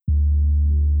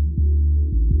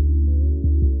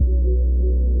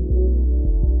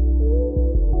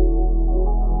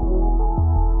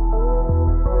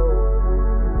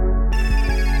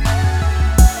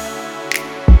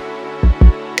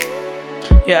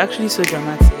You're actually so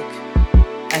dramatic,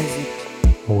 Isaac.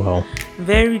 Wow.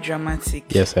 Very dramatic.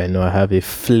 Yes, I know. I have a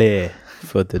flair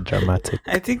for the dramatic.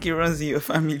 I think it runs in your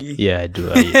family. Yeah, I do.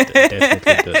 It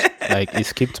definitely does. Like, it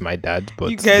skipped my dad,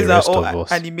 but You guys the are rest all of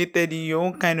us. animated in your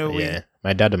own kind of way. Yeah,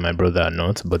 my dad and my brother are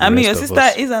not, but the I mean, your rest of sister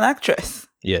us. is an actress.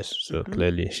 Yes, so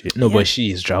clearly she. No, Yeah. but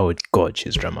she is God,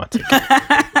 she's dramatic.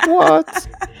 What?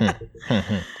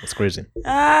 It's crazy.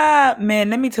 Man,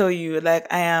 let me tell you, like,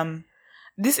 I am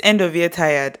this end of year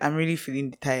tired. I'm really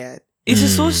feeling tired. It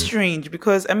is so strange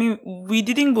because I mean, we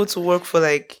didn't go to work for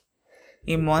like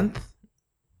a month,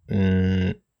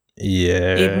 Yeah.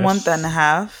 a month and a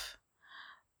half.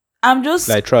 I'm just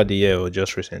Like throughout the year or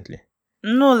just recently?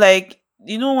 no, like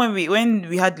you know when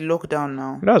we had the lockdown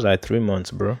now. That was like 3 months,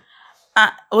 bro.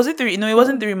 Was it 3? No, it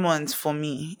wasn't 3 months for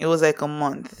me. It was like a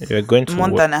month. You're going to A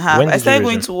month work. and a half. When I did you started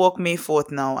going resume? to work May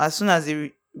 4th now. As soon as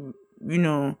they,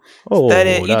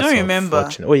 started. You That's don't remember?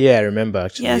 unfortunate. Oh yeah, I remember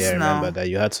actually. Yes, yeah, I remember now. that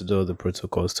you had to do all the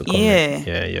protocols to come Yeah.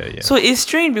 in. Yeah. So it's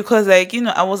strange because like,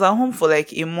 I was at home for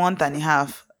like a month and a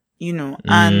half,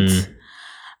 and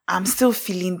I'm still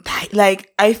feeling tired.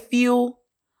 Like I feel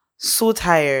so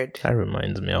tired. That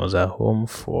reminds me, I was at home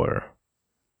for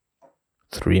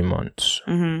 3 months.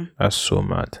 That's so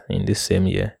mad. In this same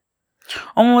year.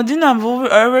 Didn't I've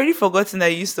already forgotten that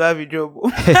you used to have a job.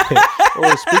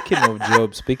 Oh,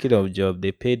 speaking of job,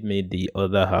 they paid me the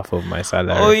other half of my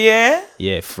salary. Oh yeah?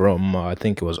 Yeah, from I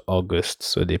think it was August.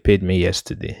 So they paid me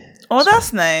yesterday. Oh, So,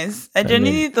 that's nice. I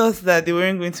genuinely thought that they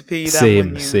weren't going to pay you that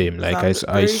money. same. Like I So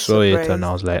I'm saw very it and I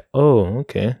surprised. was like, oh,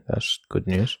 okay, that's good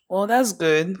news. Well, that's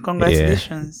good.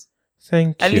 Congratulations.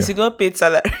 Thank At you. least you got paid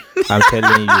salary. I'm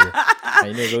telling you.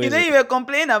 I know it's always You were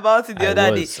complaining about it the I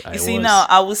other was, day. I You see, was. now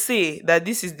I will say that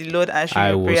this is the Lord answering I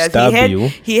your will prayers. stab you.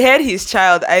 He heard his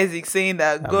child Isaac saying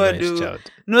that I'm God, not his child.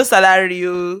 no salary,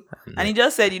 and not- he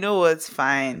just said, you know what,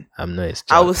 fine, I'm not his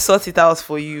I child. will sort it out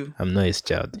for you. I'm not his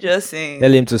child. Just saying.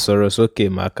 Tell him to Soros, okay,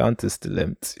 my account is still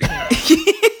empty.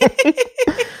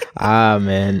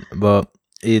 Man, but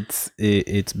it's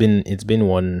been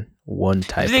one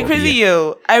type It's a of crazy year.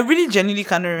 year. I really genuinely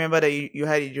cannot remember that you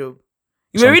had a job.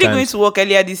 You were really going Sometimes- to work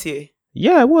earlier this year.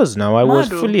 Yeah, I was now. I was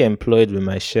Mad, oh. fully employed with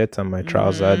my shirt and my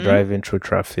trouser, driving through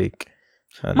traffic.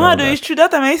 And all Mado, that. it's true.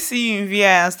 That time I see you in VI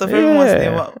and stuff every once in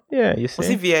a while. Yeah, you Was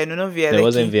see. it VI? No, not VI. There Lekki.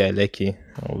 wasn't VI Lekki.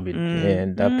 Yeah,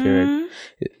 in that period.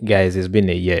 Guys, it's been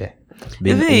a year. It's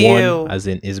been It's been a one, year, oh. as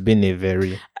in it's been a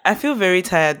very I feel very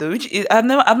tired though, which is, I've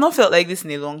not felt like this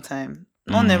in a long time.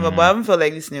 Not never, but I haven't felt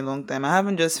like this in a long time. I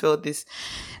haven't just felt this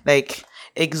like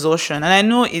exhaustion, and I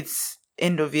know it's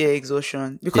end of year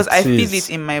exhaustion because It I feel is. it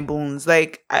in my bones.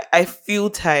 Like I feel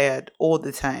tired all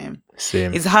the time.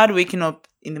 same. It's hard waking up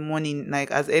in the morning like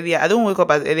as early. I don't wake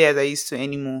up as early as I used to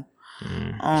anymore.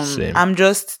 Same. I'm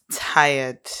just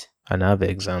tired. And I have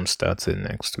exams starting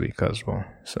next week as well.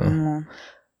 So Mm.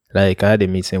 like I had a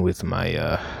meeting with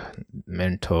my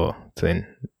mentor thing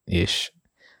ish,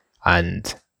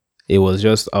 and it was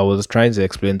just I was trying to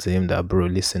explain to him that, bro,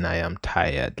 listen, I am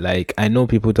tired. Like I know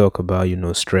people talk about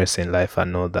stress in life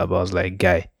and all that, but I was like,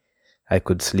 guy, I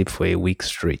could sleep for a week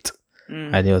straight.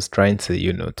 And he was trying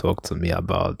to talk to me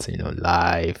about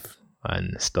life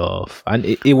and stuff, and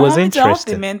it was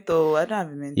interesting. I don't have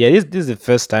a mentor. Yeah, this is the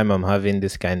first time I'm having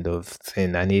this kind of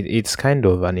thing, and it's kind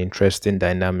of an interesting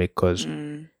dynamic because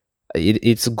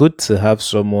it's good to have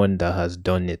someone that has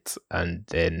done it, and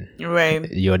then Right.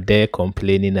 you're there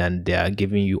complaining, and they are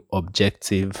giving you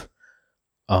objective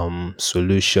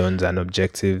solutions and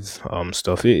objective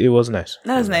stuff. It was nice. It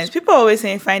That's was nice. People are always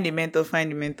saying find a mentor,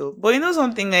 find a mentor. But you know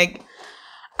something, like,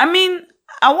 I mean,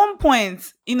 at one point,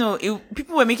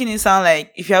 people were making it sound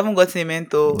like if you haven't gotten a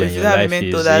mentor, Then if you your have a life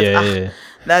mentor, is- that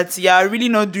that you are really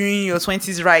not doing your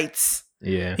 20s right.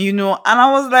 Yeah. And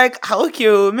I was like,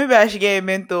 okay, maybe I should get a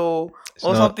mentor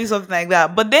or not- something like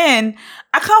that. But then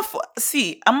I can't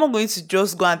see. I'm not going to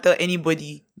just go and tell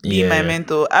anybody be my Yeah.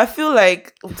 mentor. I feel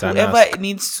like It's an whoever ask.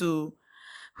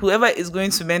 whoever is going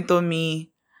to mentor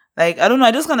me, like I don't know.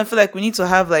 I just kind of feel like we need to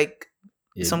have like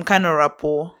Yeah. some kind of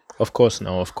rapport. Of course,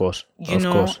 of course.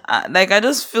 Like I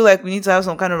just feel like we need to have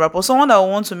some kind of rapport. Someone that will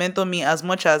want to mentor me as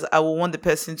much as I will want the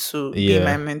person to be Yeah.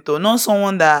 my mentor. Not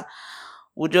someone that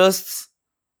will just,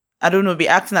 I don't know, be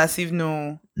acting as if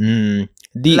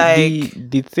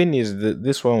The thing is that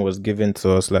this one was given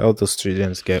to us, like all the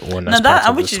students get one as part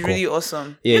of which the is school. really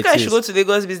awesome. Yeah, You it guys should is. go to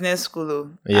Lagos Business School. Though.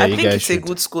 Yeah, I you think guys it's a should.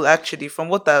 good school actually, from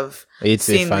what I've It's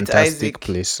a seen with fantastic Isaac.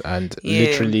 place, and Yeah.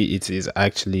 literally it is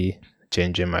actually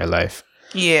changing my life.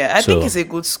 Yeah, I think So, it's a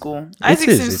good school. it Isaac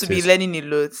is, seems it to be is. learning a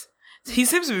lot. He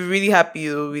seems to be really happy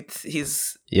though, with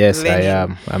his Yes, I learning.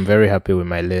 am. I'm very happy with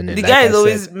my learning. The Like guy I is said,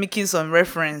 always making some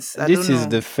reference, I this don't is know,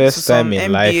 the to first time some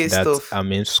in life MBA that stuff.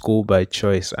 I'm in school by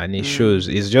choice, and it shows.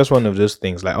 Mm, It's just one of those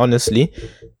things. Like, honestly,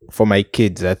 for my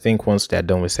kids, I think once they're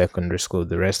done with secondary school,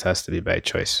 the rest has to be by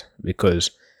choice.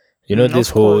 Because, this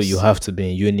of whole you course. have to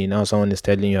be in uni, now someone is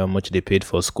telling you how much they paid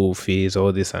for school fees,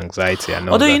 all this anxiety and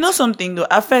all Although, you know that. something though,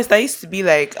 at first I used to be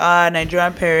like,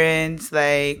 Nigerian parents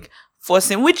like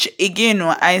forcing, which again,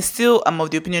 no, I still am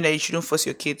of the opinion that you shouldn't force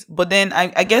your kids. But then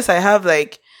I guess I have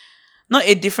like not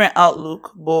a different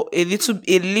outlook, but a little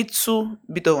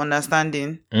bit of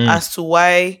understanding Mm. as to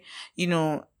why,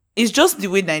 it's just the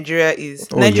way Nigeria is.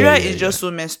 Oh, yeah, Nigeria yeah, is yeah. just so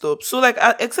messed up. So like,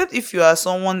 except if you are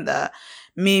someone that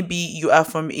maybe you are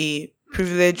from a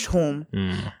privileged home,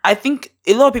 Mm. I think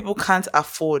a lot of people can't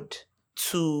afford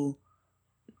to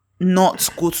not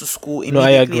go to school No, I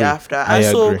immediately agree. after. I And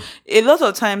so agree. a lot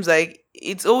of times, like,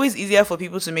 it's always easier for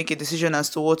people to make a decision as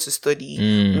to what to study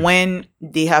Mm. when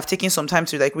they have taken some time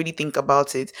to like really think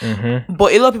about it. Mm-hmm.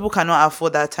 But a lot of people cannot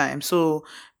afford that time. So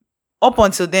up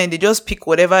until then, they just pick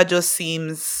whatever just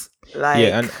seems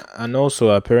Yeah, like, and also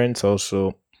our parents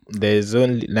also, there's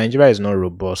only Nigeria is not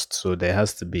robust, so there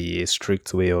has to be a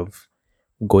strict way of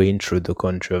going through the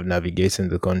country, of navigating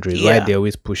the country. Is why yeah. they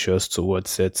always push us towards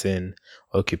certain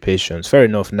occupations. Fair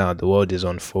enough, now the world is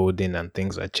unfolding and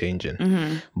things are changing.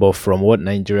 Hmm. But from what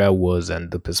Nigeria was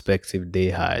and the perspective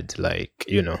they had, like,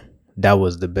 that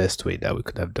was the best way that we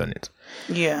could have done it.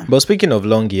 Yeah. But speaking of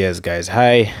long years, guys,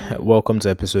 hi, welcome to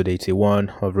episode 81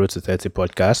 of Road to 30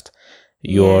 podcast,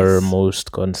 your Yes.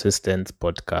 most consistent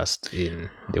podcast in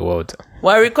the world.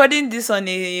 We're recording this on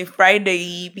a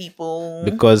Friday, people.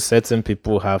 Because certain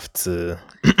people have to,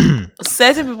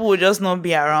 Certain people will just not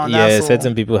be around. yeah, That's all.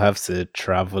 certain people have to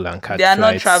travel and catch They are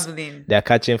not flights. traveling. They're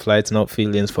catching flights, not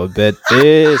feelings for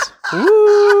birthdays.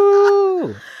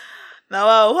 Woo!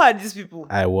 Now, who are these people?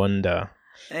 I wonder.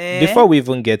 Eh? Before we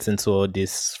even get into all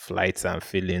these flights and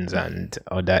feelings and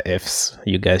other F's,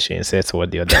 you guys should insert what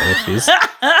the other F is.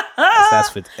 It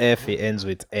starts with F, it ends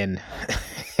with N.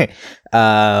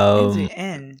 Ends with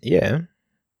N. Yeah.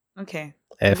 Okay.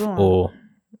 F Go on. O.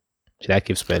 Should I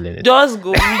keep spelling it? Just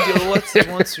go read your what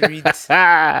you want to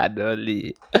read.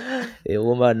 Dolly. A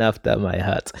woman after my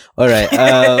heart. All right.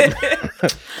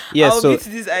 Yeah, I'll so beat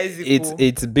this Isaac.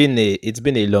 it's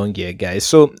been a long year, guys.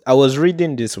 So I was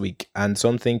reading this week and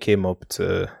something came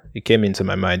into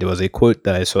my mind. It was a quote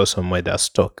that I saw somewhere that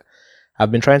stuck.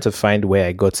 I've been trying to find where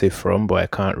I got it from, but I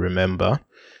can't remember.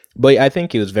 But I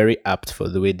think it was very apt for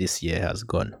the way this year has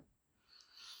gone.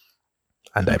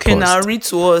 And Okay, I now paused. read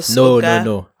to us. No, Oga.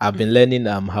 no. I've been learning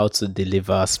how to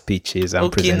deliver speeches and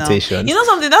Okay, now. presentations. You know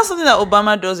something? That's something that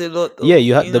Obama does a lot. Though, Yeah,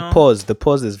 you have the know? pause. The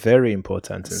pause is very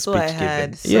important in So speech I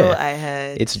had. giving. So Yeah, I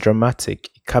had. it's dramatic.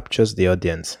 It captures the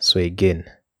audience. So again,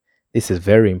 this is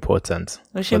very important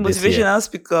for Ocean this year. motivational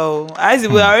speaker.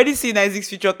 Isaac, we're already seeing Isaac's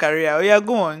future career. Oh, yeah,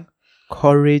 go on.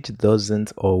 Courage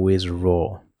doesn't always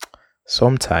roar.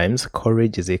 Sometimes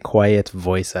courage is a quiet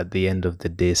voice at the end of the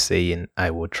day saying, "I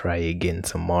will try again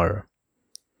tomorrow."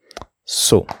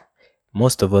 So,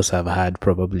 most of us have had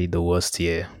probably the worst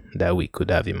year that we could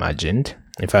have imagined.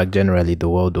 In fact, generally the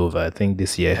world over, I think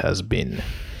this year it's been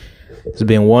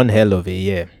one hell of a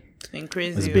year. It's been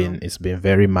crazy. It's been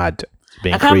very mad. It's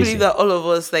been I can't crazy. believe that all of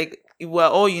us, like, we're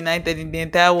all united in the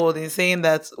entire world in saying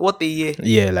that what a year.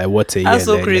 Yeah, like what a year. That's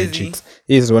so like, crazy. Legit.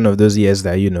 It's one of those years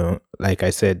that, like I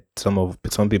said, some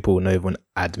people will not even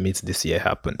admit this year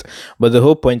happened. But the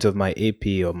whole point of my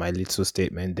AP or my little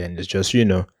statement then is just,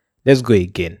 let's go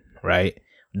again, right?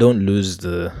 Don't lose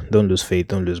faith,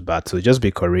 don't lose battle. Just be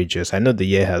courageous. I know the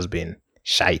year has been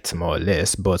shite, more or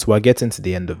less, but we're getting to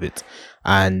the end of it.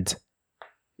 And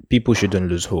people shouldn't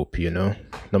lose hope, No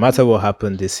matter what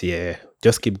happened this year,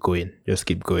 just keep going. Just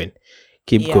keep going.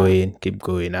 Keep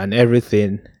going. And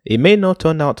everything, it may not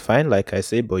turn out fine, like I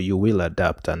say, but you will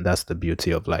adapt. And that's the beauty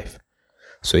of life.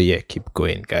 So yeah, keep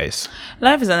going, guys.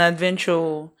 Life is an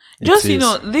adventure. Just,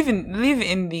 live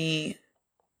in the,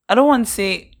 I don't want to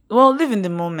say, live in the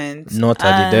moment. Not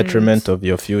at the detriment of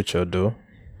your future, though.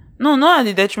 No, not at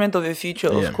the detriment of your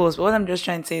future, Yeah. of course. But what I'm just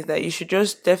trying to say is that you should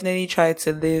just definitely try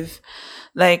to live,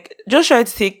 like, just try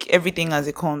to take everything as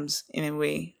it comes in a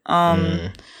way.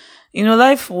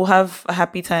 Life will have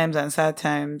happy times and sad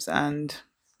times and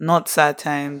not sad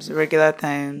times, regular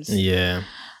times. Yeah.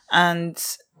 And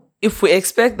if we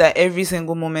expect that every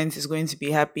single moment is going to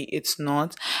be happy, it's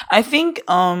not. I think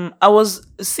I was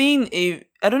seeing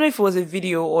I don't know if it was a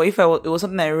video or if it was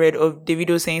something I read of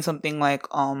Davido saying something like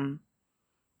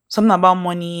something about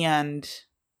money and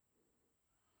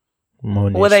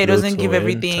Money whether he slow doesn't to give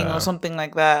everything enter. or something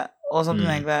like that. or something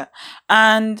like that.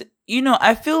 And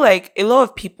I feel like a lot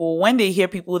of people, when they hear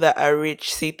people that are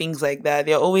rich say things like that,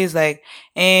 they're always like,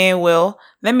 well,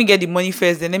 let me get the money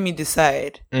first, then let me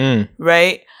decide.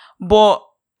 Right? But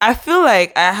I feel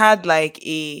like I had like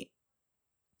a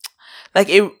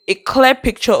clear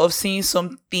picture of seeing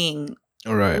something,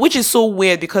 Right. which is so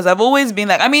weird because I've always been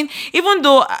like, I mean, even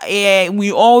though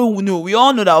we all know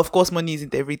that of course money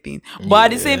isn't everything, but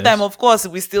at the same time, of course,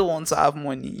 we still want to have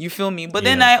money. You feel me? But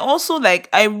then I also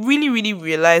I really, really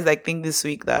realized, think this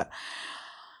week that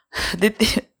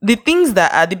the things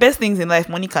that are the best things in life,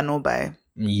 money cannot buy.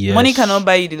 Yes. Money cannot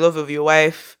buy you the love of your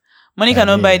wife. Money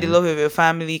cannot buy the love of your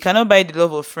family. Cannot buy the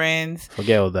love of friends.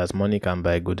 Forget all that. Money can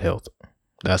buy good health.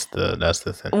 That's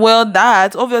the thing. Well,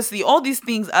 that obviously all these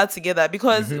things add together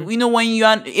because when you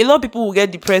are, a lot of people will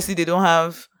get depressed if they don't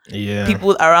have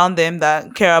people around them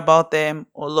that care about them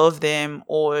or love them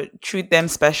or treat them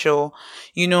special.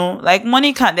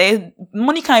 Money can't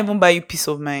even buy you peace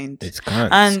of mind. It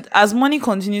can't. And as money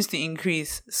continues to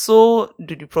increase, so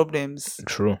do the problems.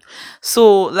 True.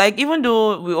 So even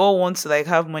though we all want to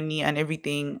have money and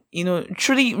everything,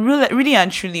 truly, really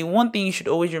and truly, one thing you should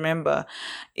always remember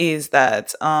is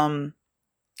that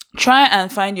try and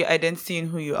find your identity in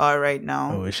who you are right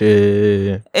now. Oh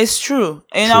shit. It's true.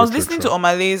 And I was listening to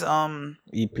Omale's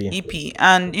EP,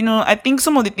 and I think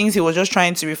some of the things he was just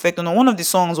trying to reflect on one of the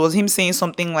songs was him saying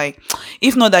something like,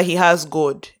 if not that he has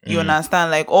God, you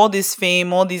understand, all this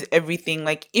fame, all this everything,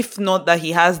 if not that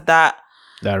he has that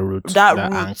root, that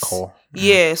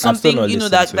anchor, something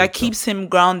that keeps him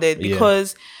grounded,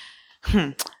 because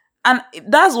and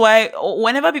that's why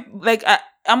whenever people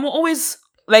I'm always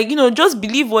just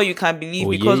believe what you can believe,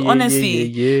 because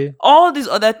honestly, all these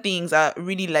other things are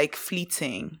really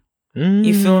fleeting.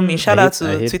 You feel me? Shout out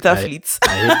to Twitter fleets. I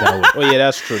hate that word. Oh yeah,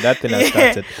 that's true. That thing I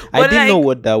started. I didn't know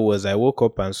what that was. I woke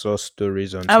up and saw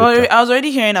stories on Twitter. I was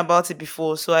already hearing about it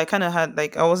before, so I kind of had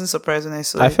I wasn't surprised when I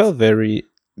saw it. I felt very,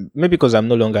 maybe because I'm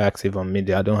no longer active on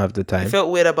media, I don't have the time. I felt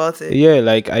weird about it. Yeah,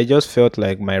 I just felt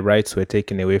like my rights were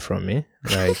taken away from me.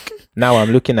 Now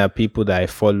I'm looking at people that I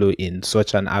follow in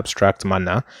such an abstract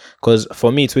manner, because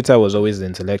for me Twitter was always the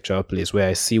intellectual place where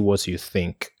I see what you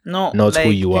think, not who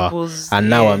you are. And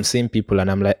now I'm seeing people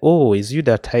and I'm like, oh, is you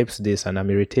that types this, and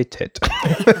I'm irritated.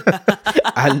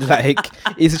 And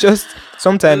it's just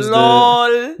sometimes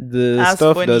the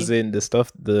stuff funny. Doesn't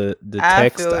the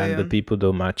text and the people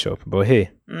don't match up. But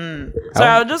hey, so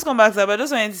I'll just come back to that, but I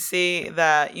just wanted to say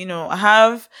that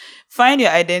find your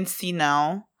identity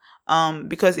now.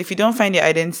 Because if you don't find your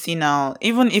identity now,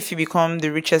 even if you become the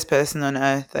richest person on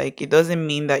earth, it doesn't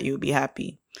mean that you'll be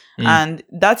happy. And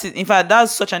that's it. In fact,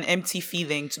 that's such an empty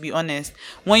feeling, to be honest,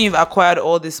 when you've acquired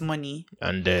all this money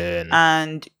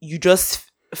and you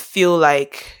just feel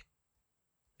like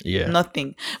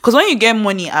nothing. Because when you get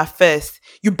money at first,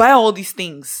 you buy all these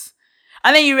things.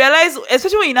 And then you realize,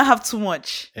 especially when you now have too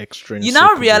much, you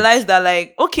now realize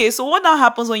that okay, so what now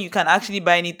happens when you can actually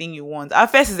buy anything you want?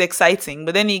 At first it's exciting,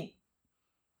 but then it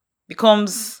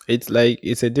becomes...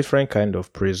 It's a different kind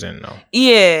of prison now.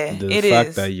 Yeah, the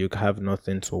fact that you have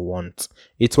nothing to want.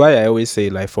 It's why I always say,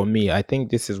 for me, I think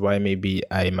this is why maybe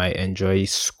I might enjoy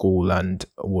school and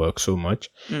work so much.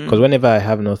 Because whenever I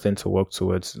have nothing to work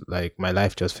towards, my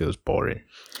life just feels boring.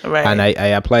 Right. And I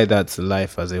apply that to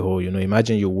life as a whole.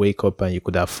 Imagine you wake up and you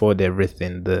could afford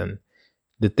everything, then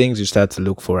the things you start to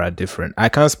look for are different. I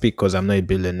can't speak because I'm not a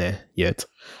billionaire yet.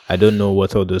 I don't know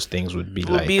what all those things would be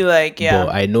like. Yeah.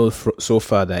 But I know so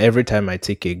far that every time I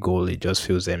take a goal, it just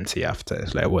feels empty after.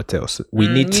 It's what else? We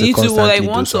need to constantly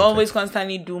want do to always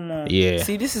constantly do more. Yeah.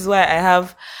 See, this is why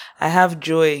I have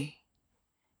joy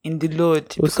in the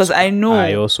Lord, because I know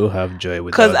I also have joy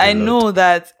with, because I know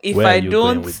that if Where I are you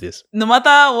don't, going with this? no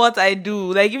matter what I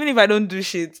do, even if I don't do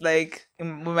shit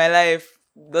in my life,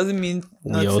 doesn't mean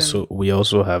nothing. We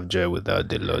also have joy without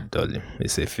the Lord, darling.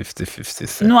 It's a 50-50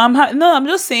 thing. No, I'm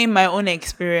just saying my own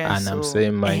experience. And I'm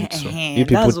saying mine too. You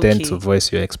people tend to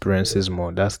voice your experiences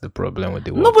more. That's the problem with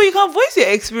the world. No, but you can voice your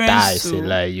experience too.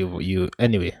 You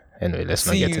anyway, let's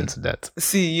not get into that.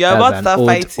 See, you're about to start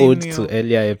fighting me. To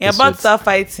earlier episodes. You're about to start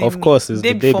fighting. Of course, it's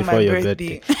the day before your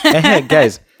birthday.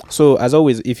 Guys, so as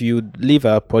always, if you leave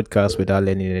our podcast without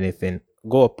learning anything,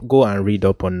 go and read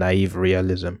up on naive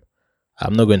realism.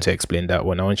 I'm not going to explain that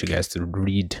one. I want you guys to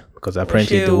read, because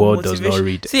apparently the world does not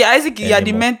read. See, Isaac, you're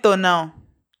the mentor now.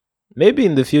 Maybe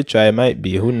in the future I might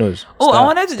be. Who knows? I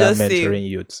wanted to just say, mentoring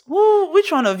youths.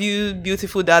 Which one of you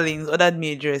beautiful darlings ordered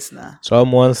me a dress now?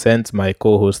 Someone sent my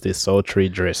co-host a sultry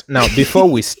dress. Now, before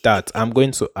we start, I'm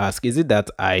going to ask, is it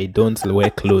that I don't wear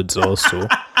clothes also?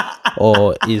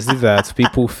 Or is it that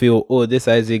people feel, oh, this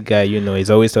Isaac guy, he's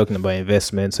always talking about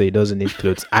investment, so he doesn't need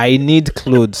clothes? I need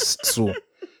clothes too.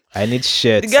 I need The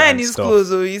shirts guy and needs stuff.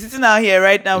 clothes. Oh, he's sitting out here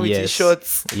right now with his Yes.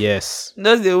 shorts. Yes.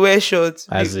 Does they wear shorts?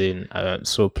 As in,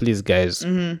 so please, guys,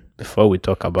 Mm-hmm. before we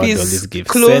talk about Please Dolly's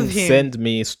gifts, clothe him. send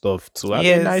me stuff too. I'm a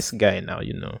Yes. nice guy now,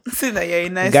 See that you're a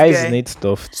nice Guys guy. need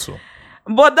stuff too.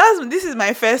 But this is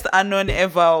my first Anon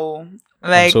ever. Oh.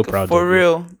 Like, so proud for of you.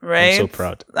 real, right? I'm so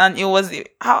proud. And I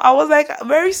was like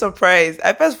very surprised.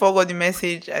 I first forgot the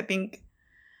message, I think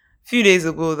a few days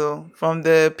ago though, from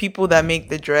the people that make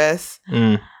the dress.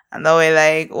 And they were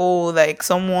like, oh, like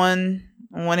someone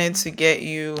wanted to get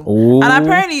you. Ooh. And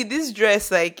apparently this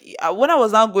dress, like when I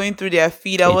was now going through their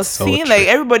feed, I was seeing like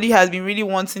everybody has been really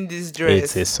wanting this dress.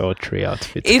 It's a sultry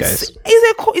outfit, guys.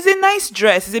 It's a nice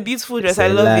dress. It's a beautiful dress. I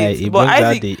love it. It but brings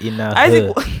out the inner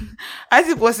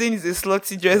Isaac was saying it's a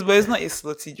slutty dress, but it's not a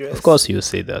slutty dress. Of course you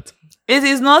say that. It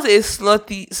is not a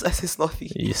slutty. It's a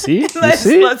slutty. You see? It's not a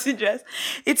slutty dress.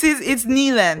 It's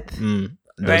knee length.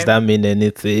 Does that mean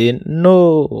anything?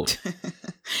 No.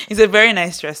 It's a very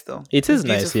nice dress though. It is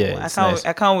nice, yeah.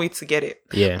 I can't wait to get it.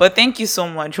 Yeah. But thank you so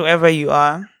much, whoever you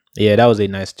are. Yeah, that was a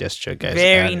nice gesture, guys.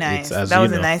 Very nice. That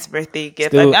was a nice birthday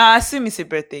gift. Like, I assume it's a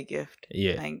birthday gift.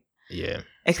 Yeah. Like, yeah.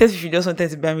 Except if you just wanted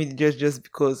to buy me the dress just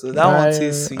because. So that one's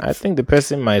too sweet. I think the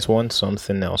person might want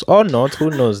something else. Or not.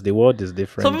 Who knows? The world is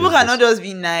different. Some people cannot just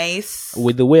be nice.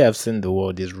 With the way I've seen the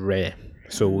world is rare.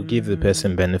 So we'll give the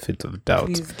person benefit of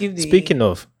doubt. Speaking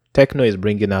of, Techno is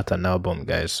bringing out an album,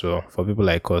 guys. So for people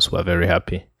like us who are very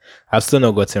happy. I've still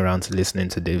not gotten around to listening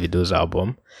to Davido's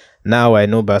album. Now I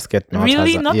know Basket Mouth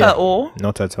really? Not at all?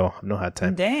 Not at all. No hard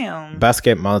time. Damn.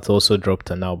 Basket Mouth also dropped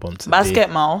an album today. Basket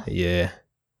Mouth? Yeah.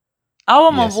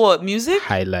 Album of what? Music?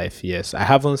 High Life, yes. I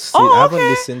haven't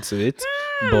listened to it,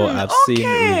 but I've seen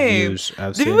reviews.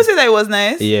 Did people say that it was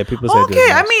nice? Yeah, people said it was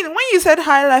nice. I mean, when you said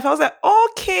High Life, I was like,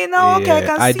 okay, now I can see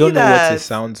that. I don't know what it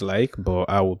sounds like, but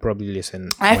I will probably listen.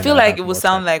 I feel like it will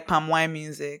sound like palm wine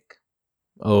music.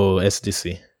 Oh,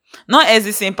 SDC. Not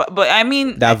SDC, but I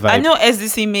mean, that vibe. I know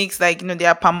SDC makes like, they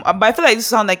are palm, but I feel like this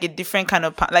sound like a different kind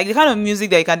of, like the kind of music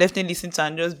that you can definitely listen to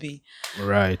and just be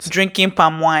drinking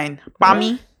palm wine.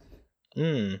 Palmy.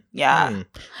 Yeah.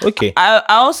 Okay. I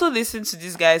also listened to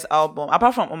this guy's album,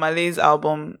 apart from Omale's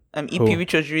album EP,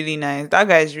 which was really nice. That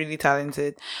guy is really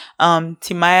talented.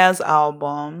 Timaya's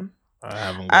album.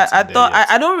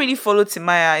 I don't really follow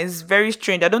Timaya. It's very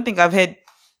strange. I don't think I've heard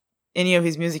any of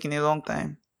his music in a long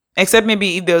time, except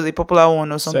maybe if there was a popular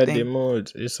one or something. Set the mood.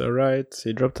 It's alright.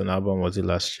 He dropped an album, was it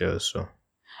last year or so?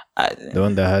 The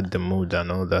one that had the mood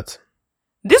and all that.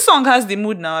 This song has the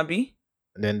mood now, Abi.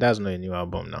 Then that's not a new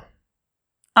album now.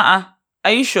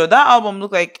 Are you sure that album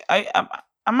look like? Am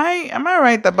I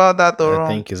right about that or wrong? I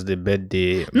think it's the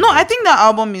birthday. No, I think that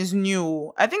album is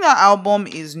new.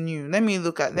 Let me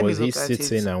look at. Was he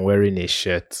sitting and wearing a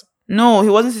shirt? No, he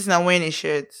wasn't sitting and wearing a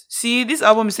shirt. See, this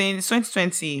album is saying it's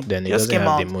 2020. Then it doesn't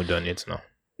have the mood on it now.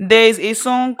 There's a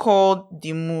song called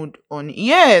The Mood on it.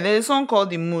 Yeah, there's a song called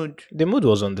The Mood. The Mood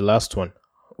was on the last one.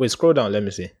 Wait, scroll down. Let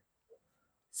me see.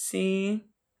 See.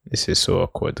 This is so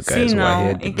awkward, guys. See now,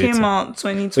 it came out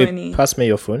 2020. Wait, pass me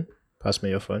your phone.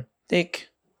 Take.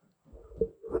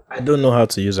 I don't know how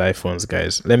to use iPhones,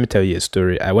 guys. Let me tell you a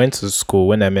story. I went to school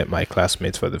when I met my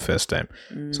classmates for the first time.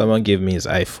 Someone gave me his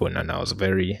iPhone and I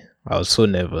was so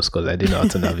nervous because I didn't know how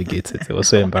to navigate it. It was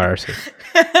so embarrassing.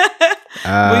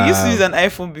 But you used to use an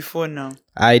iPhone before now.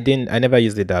 I never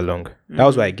used it that long. That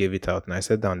was why I gave it out and I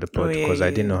said down the pod because I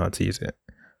didn't know how to use it.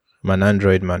 I'm an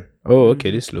Android man. Oh,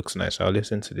 okay, this looks nice. I'll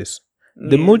listen to this.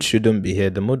 The mood shouldn't be here.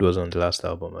 The mood was on the last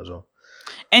album as well.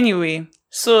 Anyway,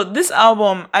 so this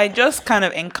album, I just kind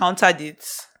of encountered it.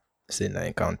 Say an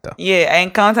encounter. Yeah, I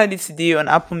encountered it today on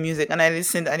Apple Music and I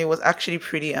listened and it was actually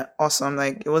pretty awesome.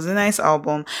 Like, it was a nice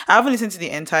album. I haven't listened to the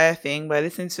entire thing, but I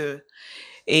listened to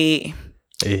a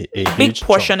big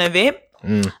portion of it.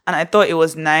 And I thought it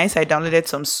was nice. I downloaded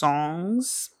some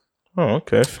songs. Oh,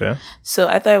 okay, fair. So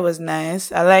I thought it was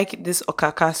nice. I like this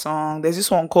Okaka song. There's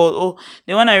this one called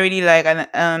the one I really like,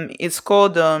 and it's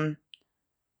called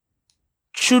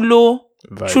Chulo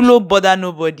Bother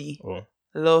Nobody.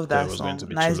 Love that song.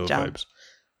 Nice jam.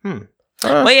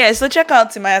 But yeah, so check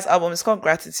out Timaya's album. It's called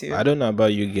Gratitude. I don't know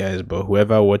about you guys, but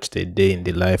whoever watched A Day in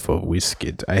the Life of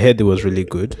Wizkid, I heard it was really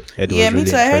good. Me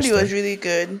too. I heard it was really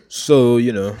good. So,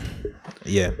 yeah,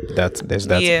 there's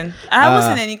that. Yeah, I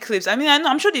haven't seen any clips. I mean,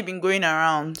 I'm sure they've been going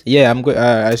around. Yeah,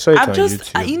 I saw it on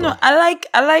YouTube.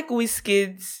 I like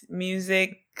Wizkid's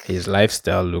music. His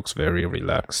lifestyle looks very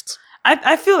relaxed.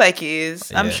 I feel like he is.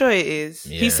 Yeah. I'm sure he is.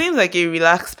 Yeah. He seems like a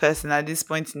relaxed person at this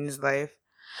point in his life.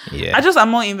 Yeah. I'm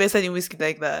more invested in Wizkid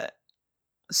like that.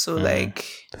 So Mm, like,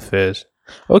 fair.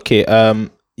 Okay.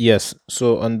 Yes.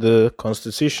 So on the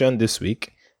Constitution this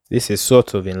week, this is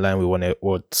sort of in line with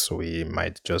what we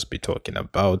might just be talking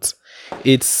about.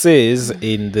 It says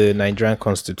in the Nigerian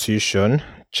Constitution,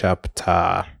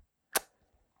 chapter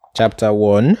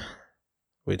one.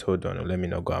 Wait, hold on. Let me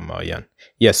not go Amalian.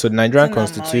 Yes. So Nigerian Tina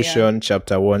Maoyan. Constitution,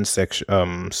 chapter one,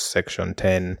 section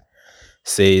 10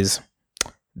 says.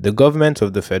 The government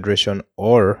of the federation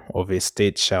or of a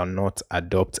state shall not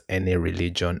adopt any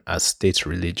religion as state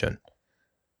religion.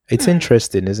 It's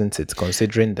interesting, isn't it?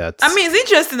 Considering that, I mean, it's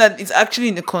interesting that it's actually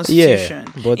in the yeah, constitution.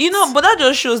 but But that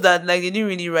just shows that like they didn't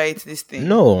really write this thing.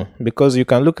 no, because you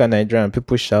can look at Nigeria and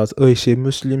people shout, "Oh, it's a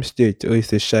Muslim state. Oh,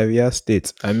 it's a Sharia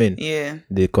state." I mean, Yeah.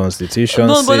 the constitution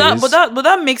No, says, but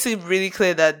that makes it really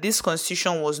clear that this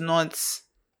constitution was not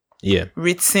yeah,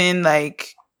 written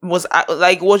was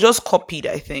just copied,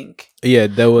 I think. yeah,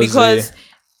 there was Because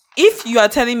if you are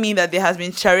telling me that there has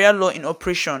been Sharia law in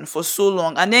operation for so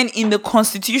long, and then in the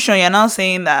constitution you're now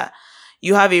saying that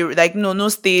you have a like no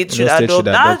state should adopt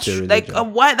that, a like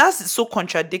religion. why that's so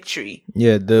contradictory.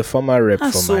 Yeah, the former rep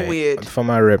That's for so my weird.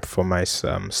 former rep for my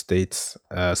state,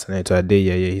 Senator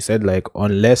Adeyeye, he said like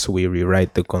unless we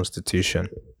rewrite the constitution,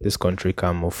 this country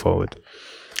can move forward.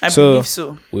 I So believe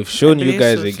so. we've shown you believe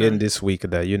guys so, again too. this week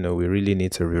that we really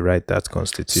need to rewrite that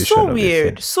constitution. So of a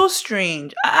weird, thing. so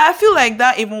strange. I feel like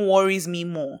that even worries me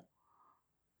more.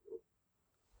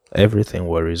 Everything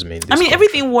worries me. In this I mean, country.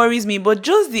 everything worries me, but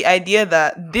just the idea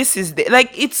that this is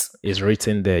It's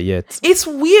written there yet. it's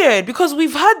weird because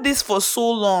we've had this for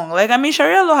so long. Like, I mean,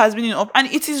 Sharia law has been and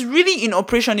it is really in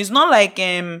operation. It's not like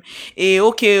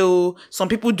some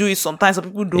people do it sometimes, some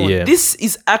people don't. Yeah. This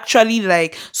is actually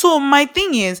like, so my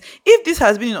thing is, if this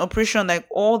has been in operation like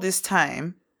all this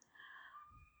time,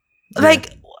 like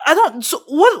I don't. So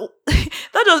what?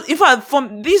 That just in fact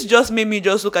from this just made me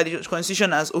just look at the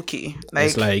constitution as okay. Like,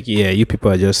 It's like you people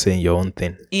are just saying your own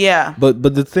thing. yeah. But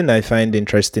the thing I find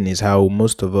interesting is how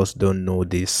most of us don't know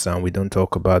this and we don't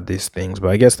talk about these things. But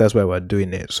I guess that's why we're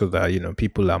doing it, so that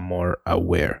people are more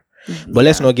aware. But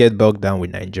let's not get bogged down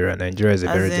with Nigeria. Nigeria is a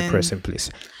very depressing place.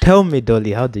 Tell me,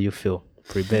 Dolly, how do you feel?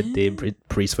 Pre-birthday,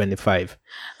 pre-25.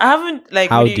 I haven't like.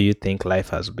 How really, do you think life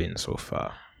has been so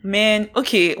far? Man,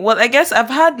 okay. Well, I guess I've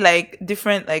had like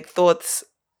different like thoughts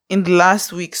in the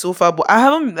last week so far, but I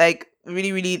haven't like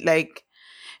really like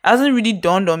it hasn't really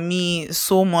dawned on me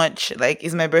so much. Like,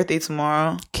 it's my birthday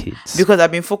tomorrow Kids. because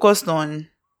I've been focused on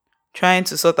trying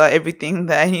to sort out everything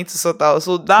that I need to sort out.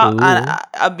 So that and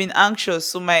I've been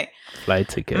anxious. So my Flight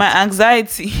ticket. my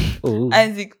anxiety, Ooh.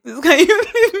 Isaac, please can you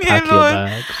leave me Pack your alone?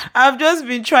 bags. I've just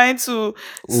been trying to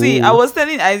see. Ooh. I was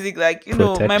telling Isaac, like, my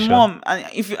Protection. mom, and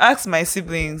if you ask my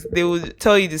siblings, they would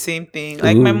tell you the same thing.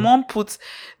 Like, my Ooh. mom puts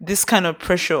this kind of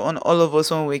pressure on all of us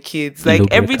when we're kids. Like,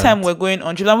 every time we're going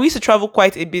on trip, and we used to travel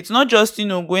quite a bit, not just,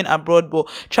 going abroad, but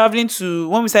traveling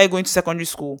when we started going to secondary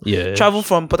school. Yes. Travel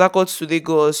from Port Harcourt to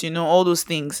Lagos, all those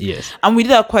things. Yes. And we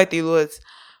did that quite a lot.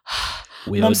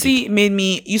 We all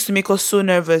Momsy used to make us so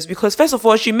nervous because first of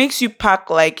all, she makes you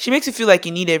feel like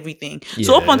you need everything.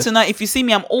 So up Yes. until now, if you see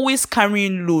me, I'm always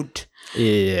carrying load.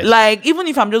 Yeah. Like, even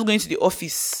if I'm just going to the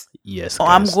office Yes. or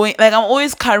I'm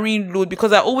always carrying load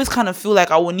because I always kind of feel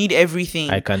like I will need everything.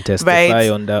 I can testify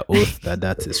right? under oath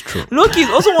that is true. Loki is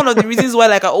also one of the reasons why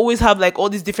I always have all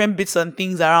these different bits and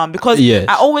things around because Yes.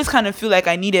 I always kind of feel like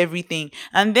I need everything.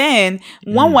 And then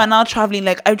when we're now traveling,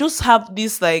 I just have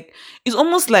this it's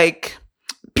almost like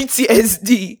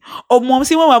PTSD. Or mom,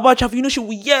 see when we're about travel, she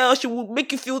will yell, she will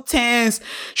make you feel tense,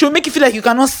 she will make you feel like you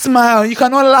cannot smile, you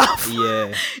cannot laugh.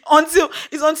 Yeah. until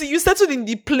you settled in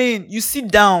the plane, you sit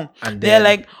down, And they're then-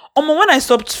 like, when I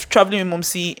stopped traveling with mom,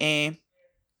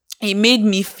 it made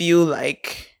me feel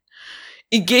like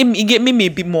it gave me a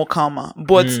bit more calmer,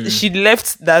 but she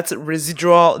left that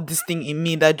residual this thing in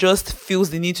me that just feels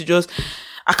the need to just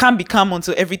I can't be calm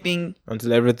until everything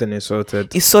is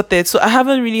sorted. is sorted. So I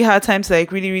haven't really had time to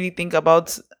really, really think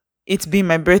about it being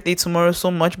my birthday tomorrow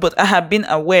so much, but I have been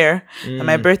aware that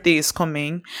my birthday is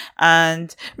coming,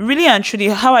 and really and truly,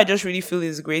 how I just really feel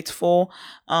is grateful.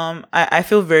 I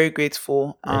feel very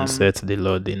grateful. Insert the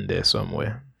Lord in there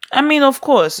somewhere. I mean, of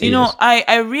course, Yes.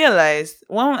 I realized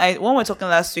when we were talking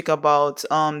last week about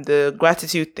the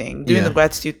gratitude thing, doing Yeah. the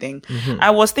gratitude thing, I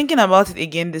was thinking about it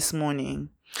again this morning.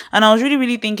 And I was really,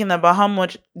 really thinking about how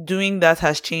much doing that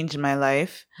has changed my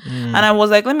life. And I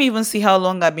was like, let me even see how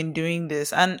long I've been doing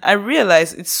this. And I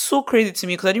realized it's so crazy to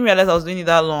me because I didn't realize I was doing it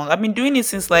that long. I've been doing it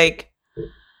since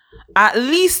at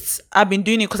least I've been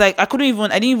doing it because I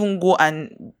didn't even go and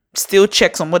still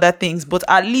check some other things, but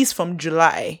at least from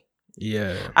July.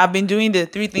 Yeah. I've been doing the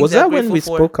 3 things Was I'm that when grateful we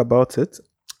for. spoke about it?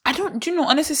 do you know,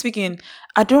 honestly speaking,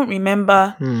 I don't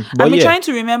remember. But I've been yeah, trying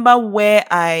to remember where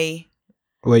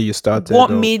you started,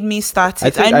 what or made me start I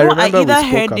it. I think I know I remember we either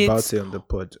spoke heard about it it on the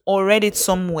pod. or read it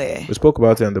somewhere. We spoke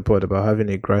about it on the pod about having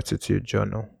a gratitude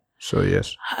journal. So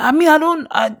yes. I mean, I don't.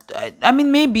 I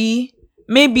mean, maybe.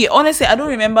 Honestly, I don't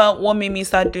remember what made me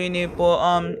start doing it,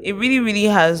 but it really, really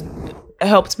has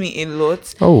helped me a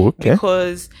lot Oh, okay.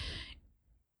 because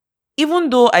even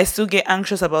though I still get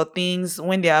anxious about things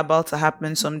when they're about to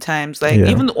happen, sometimes, like Yeah.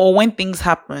 even or when things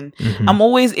happen, I'm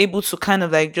always able to kind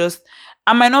of like just.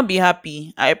 I might not be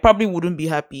happy. I probably wouldn't be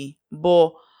happy,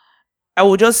 but I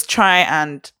will just try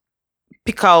and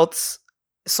pick out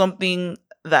something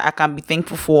that I can be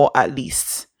thankful for at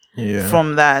least Yeah.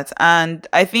 from that. And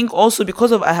I think also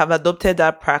because of I have adopted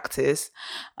that practice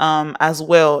as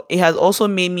well, it has also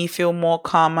made me feel more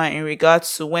calmer in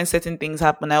regards to when certain things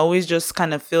happen. I always just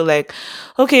kind of feel like,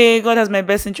 okay, God has my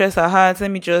best interest at heart. Let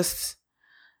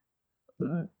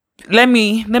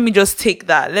me just take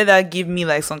that. Let that give me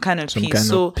like some kind of Some peace. kind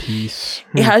So of peace.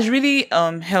 it has really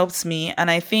helped me. And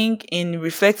I think in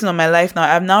reflecting on my life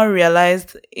now, I've now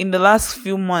realized in the last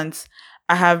few months,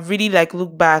 I have really like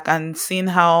looked back and seen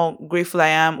how grateful I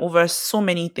am over so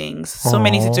many things, so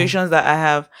many Aw. situations that I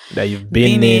have That you've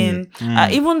been been in,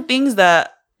 in. even things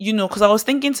that, because I was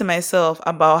thinking to myself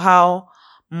about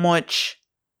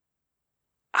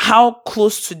how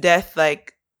close to death,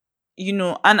 like, and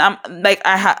I'm like,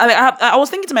 I was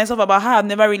thinking to myself about how I've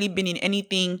never really been in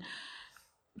anything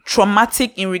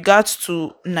traumatic in regards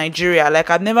to Nigeria. Like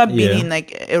I've never been Yeah. in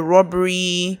like a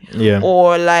robbery Yeah.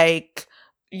 or like,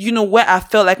 where I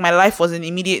felt like my life was in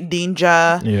immediate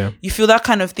danger. Yeah. You feel that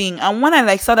kind of thing. And when I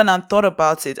like sat down and thought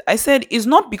about it, I said, it's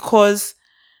not because,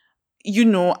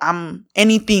 I'm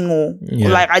anything or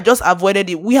like I just avoided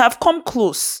it. We have come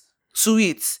close to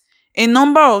it a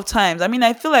number of times. I mean,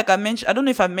 I feel like I don't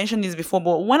know if I've mentioned this before,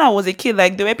 but when I was a kid,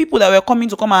 like there were people that were coming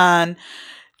to come and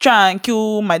try and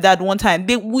kill my dad one time.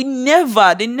 They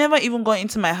never even got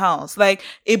into my house. Like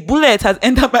a bullet has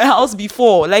entered my house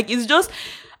before. Like it's just,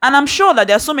 and I'm sure that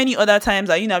there are so many other times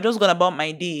that, I've just gone about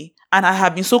my day and I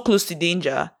have been so close to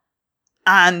danger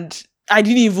and I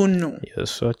didn't even know.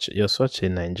 You're such a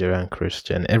Nigerian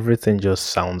Christian. Everything just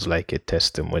sounds like a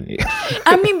testimony.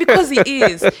 I mean, because it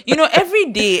is. Every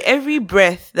day, every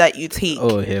breath that you take.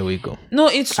 Oh, here we go. No,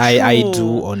 it's true. I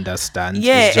do understand.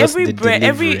 Yeah, it's just every the breath,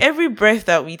 delivery. every breath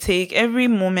that we take, every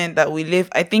moment that we live,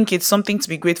 I think it's something to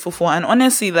be grateful for. And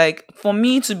honestly, like for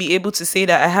me to be able to say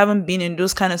that I haven't been in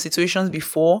those kind of situations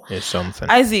before, It's something.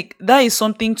 Isaac, that is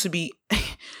something to be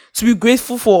to be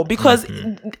grateful for, because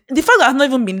the fact that I've not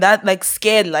even been that like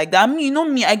scared like that. I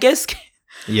mean, me, I guess.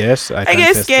 Yes, I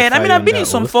get scared. I mean, I've been in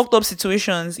some oath. fucked up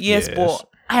situations, yes, Yes. but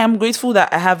I am grateful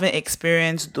that I haven't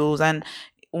experienced those. And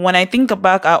when I think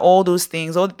back at all those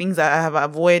things, all the things that I have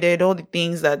avoided, all the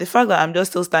things that the fact that I'm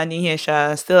just still standing here,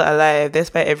 still alive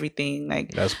despite everything,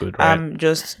 like That's good, right? I'm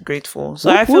just grateful. So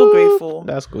I feel grateful.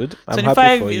 That's good. I'm happy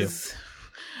 25 for you. is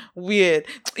weird.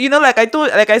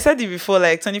 Like I said it before,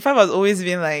 like 25 has always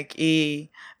been like the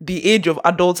age of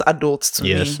adults to me.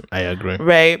 Yes, I agree.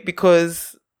 Right?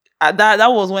 Because that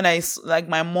was when like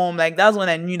my mom, like that's when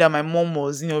I knew that my mom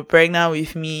was, pregnant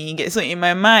with me. So in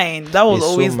my mind, that was It's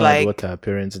always so mad like what our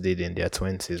parents did in their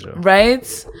 20s.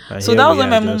 right. And So here that was we when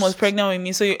my are mom was just- pregnant with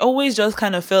me. So it always just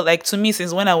kind of felt like to me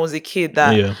since when I was a kid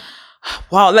that Yeah.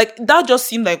 wow, like that just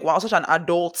seemed like wow, such an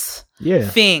adult Yeah.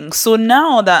 thing. So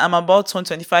now that I'm about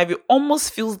 25, it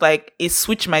almost feels like a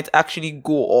switch might actually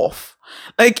go off.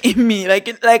 Like in me,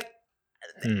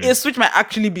 a switch might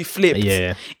actually be flipped.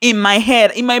 Yeah. In my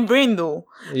head, in my brain though.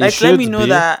 It Like let me should know be.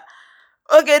 that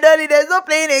okay, Daddy, there's no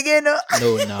playing again. No.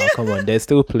 No, now come on. They're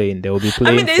still playing. They will be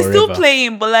playing I mean, they're forever. still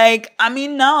playing, but like, I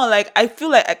mean, now, like, I feel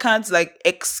like I can't like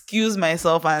excuse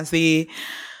myself and say,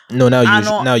 No, I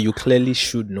know- now you clearly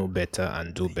should know better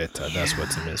and do better. That's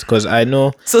what it means. Because I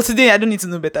know. so today I don't need to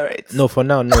know better, right? No, for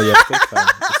now, no, you're still fine.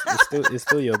 It's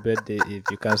still your birthday. If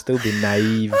you can still be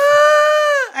naive.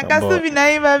 I can still be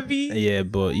naive, Abby. Yeah,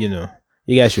 but you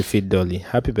guys should feed Dolly.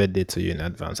 Happy birthday to you in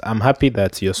advance. I'm happy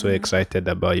that you're so excited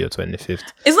about your 25th.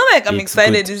 It's not like I'm It's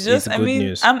excited. good. It's just, It's I good mean,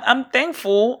 news. I'm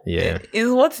thankful. Yeah. It's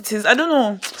what it is. I don't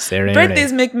know. Serene.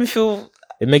 Birthdays make me feel.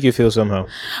 It make you feel somehow.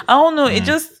 I don't know. It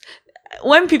just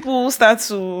when people start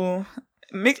to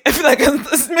I feel like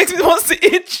it makes me want to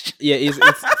itch. Yeah, it's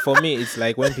for me. It's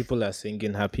like when people are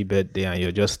singing "Happy Birthday" and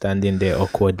you're just standing there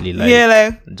awkwardly. Like, Yeah,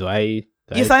 like do I?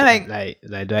 you sound like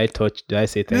do I touch? Do I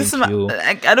say thank this is you?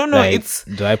 like I don't know. Like, It's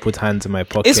do I put hands in my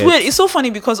pocket? It's weird. It's so funny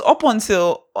because up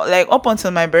until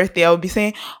my birthday, I would be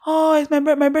saying, "Oh, it's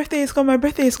my birthday is coming. My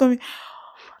birthday is coming."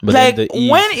 But like then the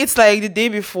eve- when it's like the day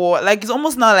before, like it's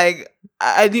almost not like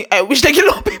I wish like a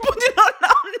lot of people did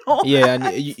know. Yeah,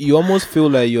 and you almost feel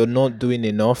like you're not doing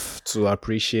enough to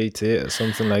appreciate it or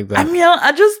something like I that. mean,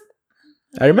 I just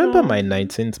I don't remember know. my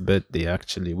 19th birthday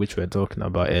actually, which we are talking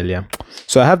about earlier.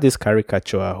 So I have this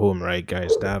caricature at home, right,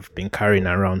 guys, that I've been carrying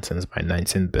around since my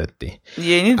 19th birthday.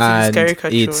 Yeah, you need to see this And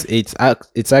caricature.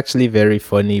 it's actually very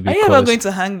funny Are you ever because going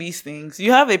to hang these things?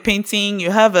 You have a painting,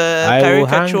 you have a I will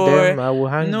hang caricature. them. I will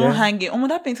hang No them. hanging. Oh,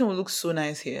 that painting will look so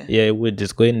nice here. Yeah, it would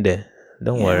just go in there.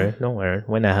 Don't Yeah. worry, don't worry.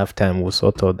 When I have time, we'll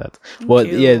sort all that. Thank But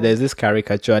yeah, you. there's this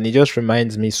caricature, and it just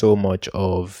reminds me so much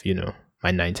of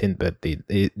my 19th birthday,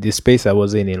 the space I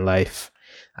was in life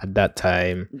at that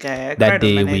time. Guy, I That cried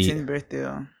on my day 19th birthday.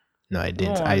 Oh. no, I Go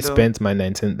didn't. I on, though. spent my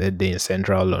 19th birthday in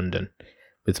central London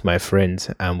with my friends,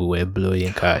 and we were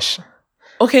blowing cash.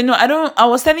 Okay, no, I don't. I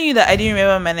was telling you that I didn't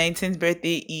remember my 19th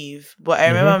birthday eve, but I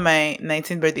Mm-hmm. remember my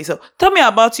 19th birthday. So tell me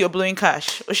about your blowing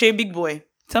cash. Oshay, big boy.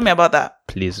 Tell me about that.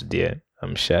 Please, dear,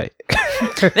 I'm shy.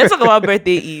 Let's talk about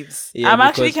birthday eves. Yeah, I'm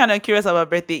actually because kind of curious about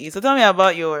birthday eves. So tell me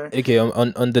about your okay,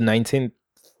 on the 19th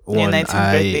your one,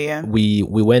 19th birthday. Yeah. we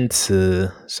went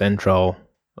to Central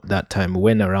that time. We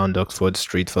went around Oxford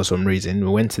Street for some reason.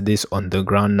 We went to this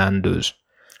underground Nando's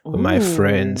with my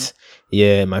friends.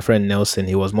 Yeah, my friend Nelson,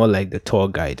 he was more like the tour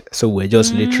guide. So we're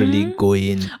just literally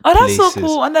going Oh, that's places. so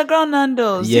cool. Underground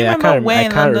Nando's. Do you Yeah, remember where I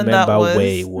in can't London that remember was? where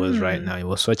it was right now. It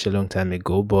was such a long time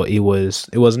ago, but it was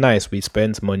nice. We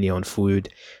spent money on food.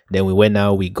 Then we went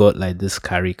out, we got like these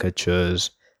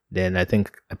caricatures. Then I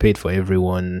think I paid for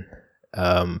everybody's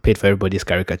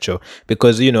caricature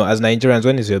because as Nigerians,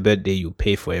 when it's your birthday, you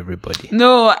pay for everybody.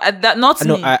 No, that not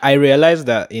No, me. I realized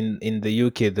that in the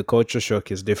UK the culture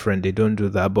shock is different. They don't do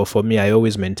that, but for me, I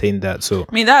always maintain that. So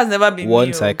I mean, that has never been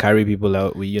once me. I carry people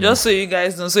out, we Just so you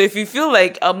guys know. So if you feel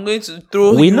like I'm going to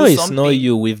throw we you know it's something, not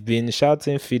you. We've been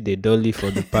shouting "feed the dolly" for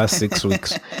the past 6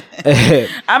 weeks.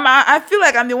 I feel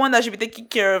like I'm the one that should be taken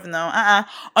care of now.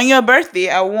 On your birthday,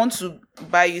 I want to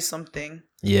buy you something.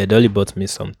 Yeah, Dolly bought me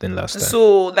something last time.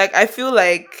 So like I feel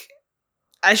like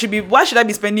I should be. Why should I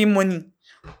be spending money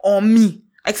on me?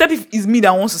 Except if it's me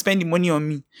that wants to spend the money on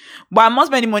me. But I'm not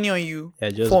spending money on you Yeah,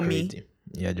 just for greedy. me.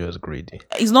 Yeah, just greedy.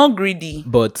 It's not greedy.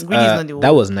 But Greedy is not the word.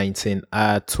 that was 19.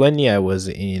 20, I was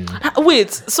in.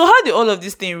 Wait, so how did all of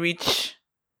this thing reach?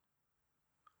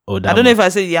 Oh, I don't know if I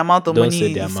said the amount of Don't money say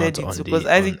he the said amount it on because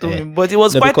the- Isaac on told air. me, but it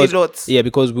was No, quite because- a lot. Yeah,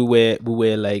 because we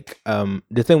were like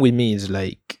the thing with me is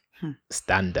like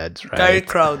standards, right? Very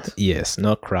crowd. Yes,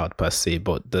 not crowd per se,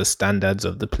 but the standards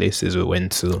of the places we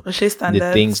went to, Oshay standards.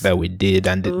 the things that we did,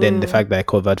 and then the Ooh. fact that I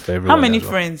covered for everyone. How many as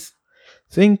well. friends?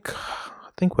 I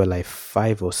think we're like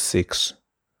 5 or 6.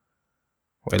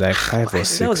 We're like 5 or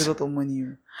Isaac, that was 6. a lot of money.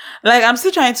 Like I'm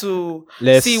still trying to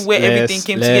Let's- see where let's- everything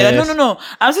came together. No.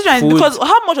 I'm still trying Food. because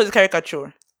how much was the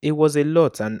caricature? It was a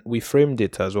lot, and we framed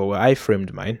it as well. Well, I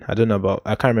framed mine. I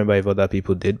can't remember if other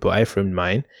people did, but I framed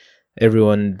mine.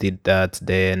 Everyone did that.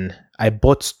 Then I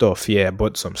bought stuff. Yeah, I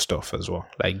bought some stuff as well,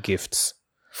 like gifts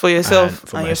For yourself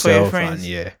for and myself, for your friends. and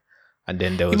yeah. And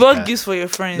then there was You bought that. gifts for your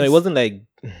friends. No, it wasn't like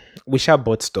we shall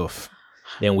bought stuff.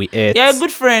 Then we ate. Yeah, a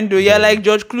good friend though. Yeah, Yeah. like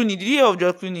George Clooney. Did you hear of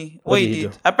George Clooney? What he did he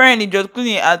did? do? Apparently, George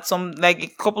Clooney at some like a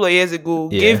couple of years ago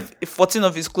Yeah. gave 14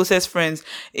 of his closest friends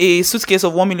a suitcase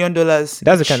of $1 million. That's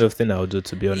the kind of thing I would do,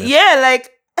 to be honest. Yeah, like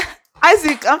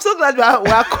Isaac. I'm so glad we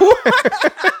are cool.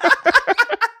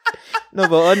 No,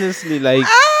 but honestly, like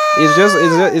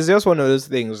it's just one of those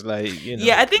things, like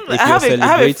Yeah, I think if I have you're a friend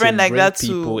celebrating, like bring that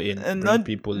people too, in, and bring not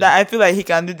people in. that I feel like he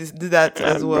can do that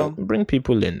as well. Bring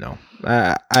people in now.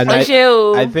 And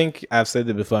Oshay, I think I've said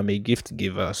it before. I'm a gift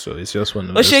giver, so it's just one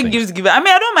of those Oshay things. gives giver. I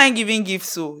mean, I don't mind giving gifts,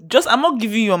 so just I'm not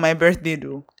giving you on my birthday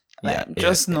though. Like,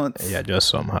 just not. Yeah, just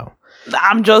somehow.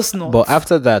 I'm just not. But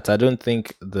after that, I don't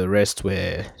think the rest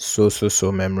were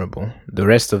so memorable. The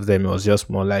rest of them was just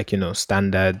more like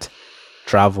standard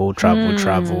travel,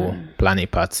 plan a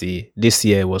party. This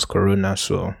year was Corona,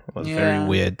 so it was very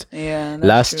weird. Yeah.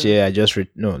 Last year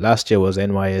last year was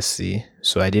NYSC,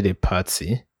 so I did a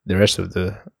party. The rest of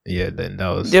the year, then that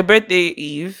was Your birthday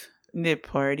eve, the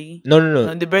party.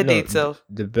 no, The birthday itself.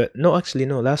 Actually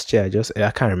no. Last year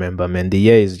I can't remember, man. The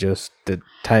year is just the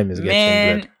time is getting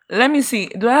Man, blurred. let me see.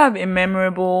 Do I have a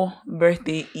memorable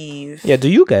birthday eve? Yeah, do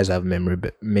you guys have memorable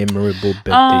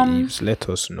birthday eves? Let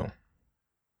us know.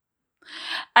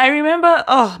 I remember.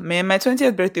 Oh man, my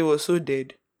 20th birthday was so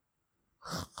dead.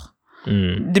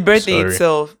 The birthday sorry.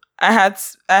 itself, I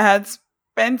had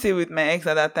spent it with my ex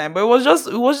at that time, but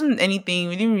it wasn't anything.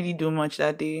 We didn't really do much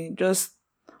that day, just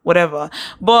whatever.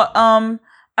 But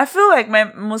I feel like my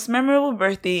most memorable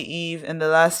birthday eve in the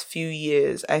last few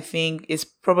years, I think, is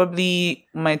probably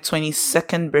my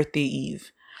 22nd birthday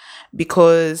eve,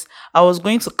 because I was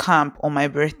going to camp on my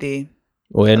birthday.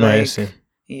 Oh, NYSC.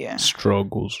 Yeah.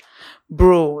 Struggles.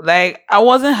 Bro, like I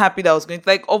wasn't happy that I was going to,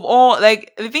 like, of all,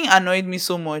 like the thing annoyed me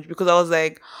so much because I was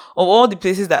like, of all the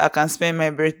places that I can spend my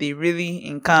birthday, really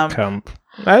in camp. Camp.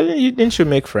 You didn't you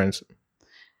make friends?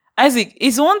 Isaac,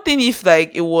 it's one thing if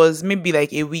like it was maybe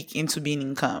like a week into being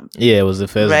in camp, Yeah, it was the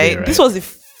first day, right? This right? was the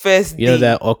first You know day.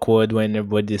 that awkward when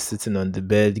everybody's sitting on the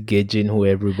bed gauging who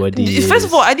everybody is. First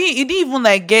of all, it didn't even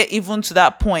like get even to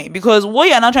that point because what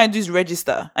you're now trying to do is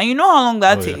register, and you know how long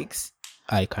that Oh, yeah. takes.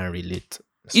 I can relate.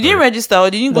 You didn't Sorry. register or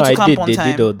didn't No, go to I camp did. on They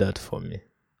time. did all that for me.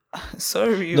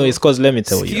 Sorry. No, it's because let me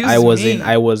tell you, Excuse I was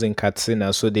me. in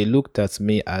Katsina, so they looked at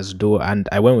me as though, and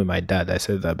I went with my dad. I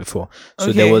said that before.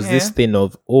 So there Okay, was this yeah. thing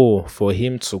of, oh, for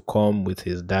him to come with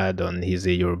his dad, and he's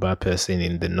a Yoruba person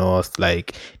in the north,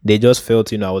 like they just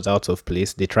felt, I was out of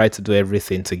place. They tried to do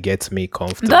everything to get me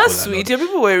comfortable. That's and all sweet. Your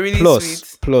people were really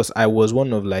sweet. Plus, I was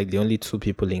one of like the only 2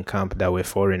 people in camp that were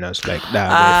foreigners, like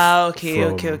that. Okay.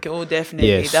 Oh, definitely.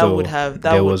 Yeah, that so would have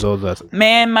that there would was all that.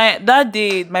 Man, that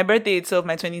day, my birthday itself,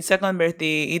 my 22nd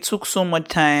birthday, it took so much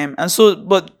time. And so,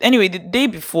 but anyway, the day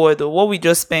before though, what we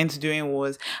just spent doing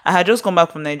was, I had just come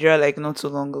back from Nigeria like not too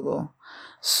long ago.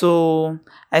 So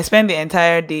I spent the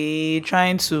entire day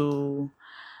trying to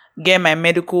get my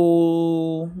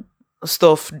medical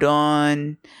stuff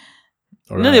done.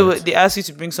 Right. They asked you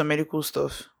to bring some medical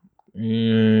stuff. I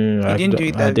didn't do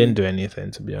it I that didn't day. do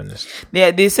anything, to be honest.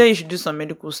 They said you should do some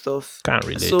medical stuff. Can't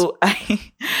relate. So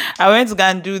I went to go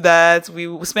and do that.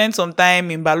 We spent some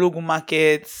time in Balogun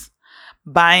markets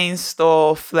buying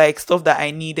stuff, like stuff that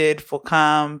I needed for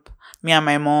camp, me and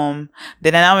my mom.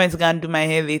 Then I went to go and do my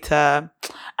hair later.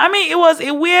 I mean, it was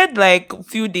a weird like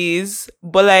few days,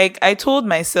 but like I told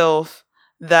myself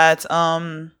that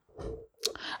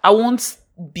I won't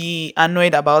be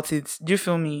annoyed about it. Do you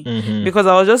feel me? Mhm. Because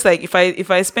I was just like,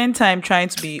 if I spend time trying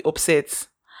to be upset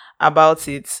about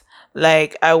it,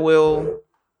 like I don't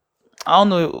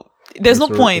know. There's no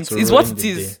point. It's what it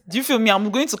is. Do you feel me? I'm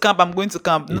going to camp.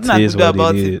 Nothing I It is could do what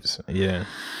about it it. is. Yeah.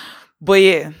 But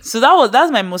yeah, so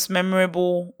that's my most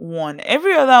memorable one.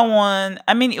 Every other one,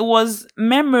 I mean, it was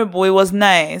memorable. It was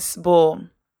nice, but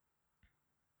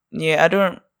yeah, I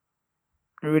don't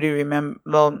really remember.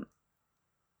 Well,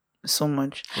 so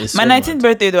much. It's My so 19th mad.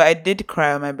 birthday though, I did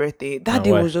cry on my birthday. That And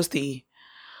day why? was just a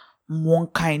one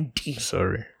kind day.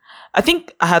 Sorry. I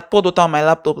think I had poured water on my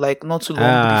laptop like not too long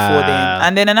before then.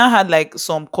 And then I now had like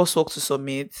some coursework to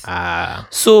submit.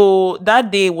 So that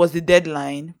day was the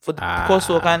deadline for the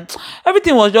coursework and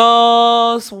everything was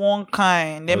just one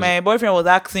kind. Then my boyfriend was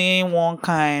acting one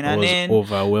kind. And then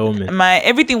overwhelming.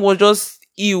 Everything was just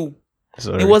ew.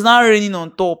 Sorry. It was now raining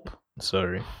on top.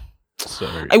 Sorry.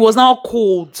 It was now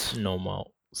cold.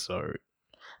 Normal. Sorry.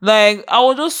 Like I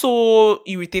was just so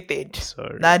irritated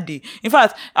that day. In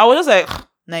fact, I was just like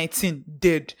 19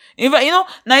 dead. In fact,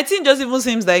 19 just even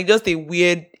seems like just a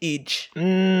weird age.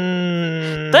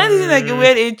 Doesn't it seem like a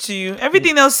weird age to you?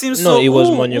 Everything else seems No, so. it was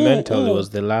monumental. It was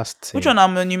the last thing. Which one are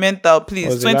monumental,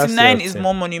 please? the last 29 year is thing.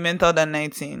 more monumental than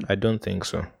 19. I don't think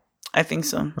so. I think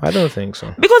so. I don't think so.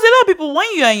 Because a lot of people, when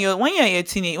you're a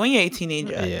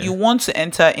teenager, Yeah. you want to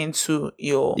enter into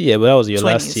your Yeah, but that was your 20s.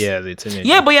 last year as a teenager.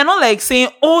 Yeah, but you're not like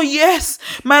saying, "Oh yes,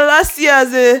 my last year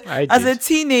as a did.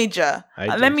 teenager." I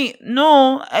Let did. me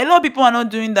no. A lot of people are not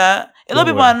doing that. A lot of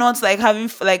Don't people worry. are not like having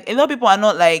like. A lot of people are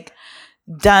not like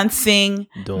dancing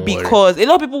Don't worry. because a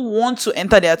lot of people want to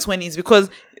enter their 20s because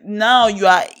now you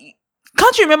are.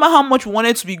 Can't you remember how much you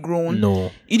wanted to be grown?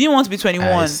 No. You didn't want to be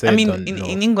 21. I mean,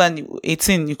 in England,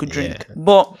 18 you could drink, Yeah.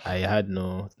 but I had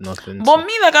nothing. but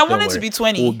me like I Don't wanted to worry. be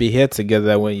 20. We'll be here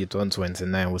together when you turn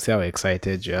 29. We'll see how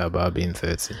excited you are about being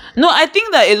 30. No, I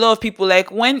think that a lot of people,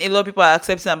 like when a lot of people are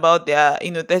accepting about their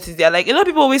 30s, they're like, a lot of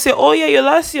people always say, "Oh yeah, your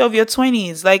last year of your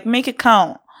 20s, like make it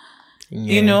count."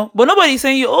 Yeah. But nobody's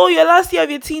saying "Oh, your last year of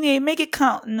your teenage, make it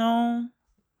count." No,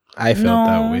 I felt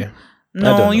that way.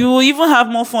 no, you will even have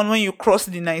more fun when you cross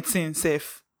the 19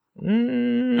 safe.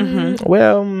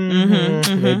 Well,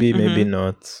 maybe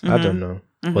not. I don't know.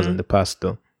 It was in the past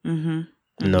though.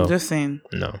 No, Just saying.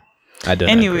 no, I don't.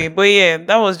 Anyway, agree. but yeah,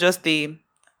 that was just a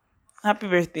happy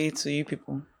birthday to you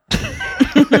people.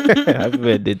 Happy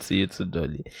birthday to you too,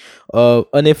 Dolly.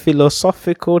 On a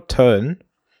philosophical turn.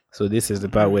 So this is the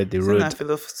part where the Isn't road. that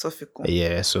philosophical?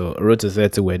 Yeah, so road to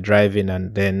 30 we're driving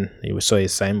and then we saw a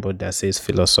signboard that says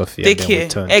philosophy. Take and then care. we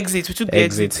turned. Exit. We took the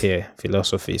Exit here,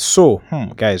 philosophy. So,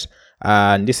 guys,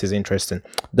 and this is interesting.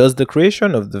 Does the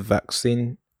creation of the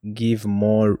vaccine give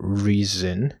more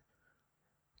reason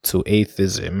to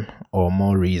atheism or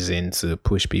more reason to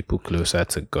push people closer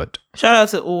to God? Shout out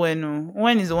to Owen.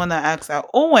 Owen is the one that asked that.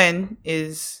 Owen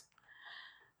is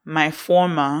my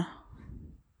former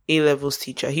A levels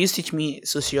teacher. He used to teach me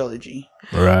sociology.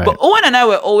 But Right. Owen and I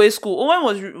were always cool.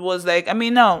 Owen was like, I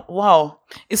mean, now, wow,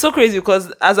 it's so crazy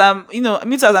because as I'm, me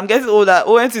too, as I'm getting older,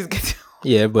 Owen is getting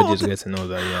Yeah, everybody's older. getting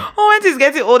older. Yeah. Owen is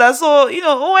getting older. So,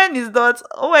 Owen is not,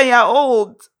 Owen, you're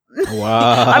old. I mean,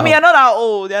 Wow. you're not that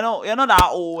old. You're not that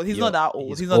old. He's not that old.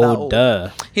 He's He's not that old.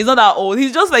 older. He's not that old.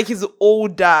 He's just like he's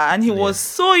older. And he was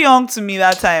so young to me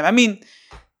that time. I mean,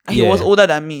 he was older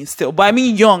than me still. But I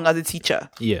mean young as a teacher.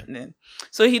 Yeah.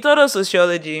 So he taught us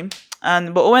sociology.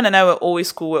 But Owen and I were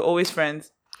always cool. We're always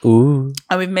friends. Ooh.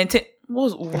 And we've maintained. What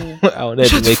was ooh? I wanted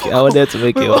to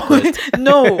make it awkward.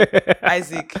 No,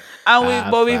 Isaac.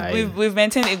 And fine. we've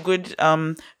maintained a good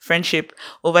friendship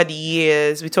over the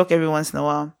years. We talk every once in a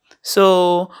while.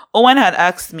 So Owen had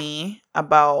asked me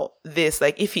about this,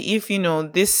 like if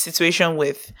this situation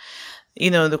with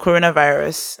the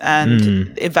coronavirus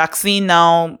and a vaccine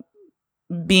now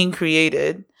being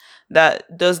created,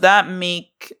 shouldn't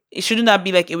that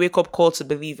be like a wake up call to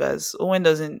believers? Owen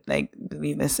doesn't like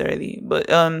believe necessarily, but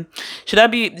should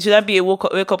that be a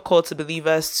wake up call to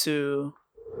believers to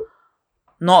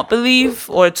not believe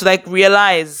or to like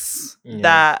realize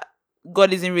that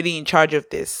God isn't really in charge of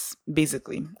this,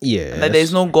 basically. Yeah. Like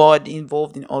there's no God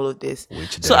involved in all of this.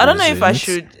 So I don't know if I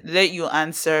should let you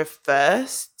answer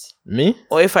first. Me?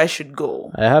 Or if I should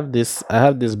go. I have this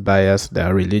bias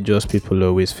that religious people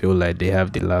always feel like they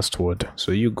have the last word.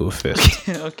 So you go first.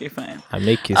 Okay, fine. I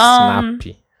make it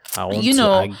snappy. I want to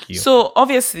argue. So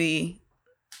obviously,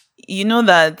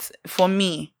 that for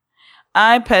me,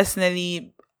 I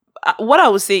personally, what I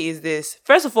would say is this.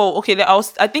 First of all, okay,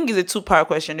 I think it's a two-part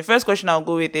question. The first question I'll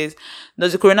go with is,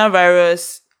 does the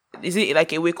coronavirus, is it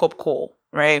like a wake-up call,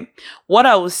 right? What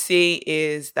I would say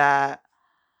is that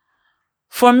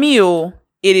for me,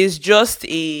 it is just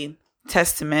a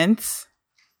testament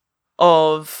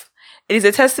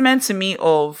to me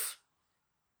of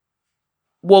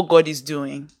what God is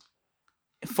doing.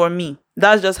 For me,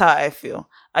 that's just how I feel.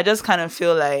 I just kind of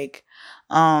feel like,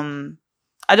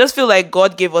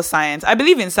 God gave us science. I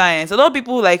believe in science. A lot of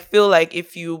people feel like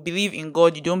if you believe in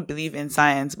God, you don't believe in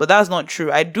science, but that's not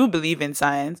true. I do believe in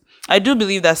science. I do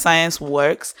believe that science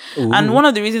works. Ooh. And one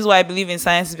of the reasons why I believe in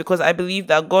science is because I believe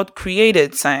that God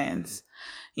created science.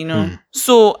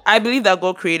 So I believe that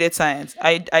God created science.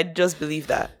 I just believe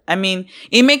that. I mean,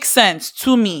 it makes sense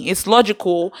to me. It's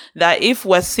logical that if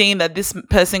we're saying that this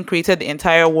person created the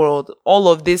entire world, all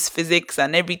of this physics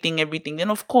and everything,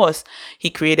 then of course he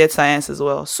created science as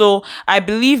well. So I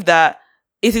believe that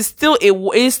it's still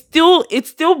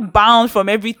bound from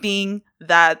everything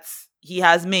that he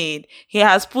has made. He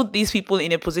has put these people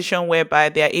in a position whereby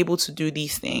they are able to do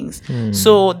these things.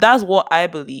 So that's what I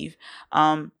believe.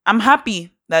 I'm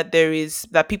happy that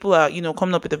people are,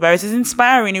 coming up with the virus. It's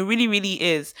inspiring. It really, really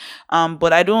is.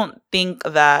 But I don't think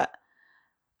that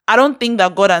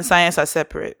God and science are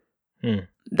separate.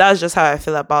 That's just how I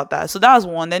feel about that. So that was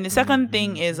one. Then the second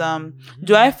thing is,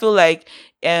 do I feel like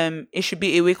it should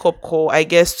be a wake up call, I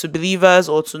guess, to believers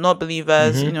or to not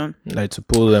believers, like to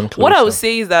pull them closer. What I would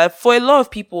say is that for a lot of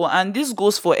people, and this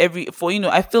goes for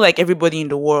I feel like everybody in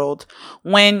the world,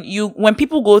 when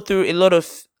people go through a lot of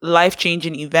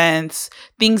life-changing events,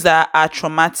 things that are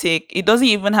traumatic, it doesn't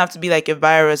even have to be like a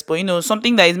virus, but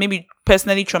something that is maybe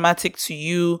personally traumatic to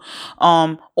you,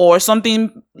 or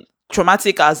something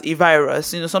traumatic as a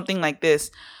virus, something like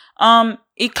this,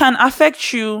 it can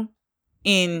affect you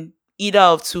in either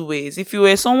of two ways. If you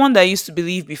were someone that used to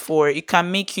believe before, it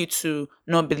can make you to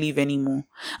not believe anymore.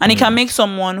 And it can make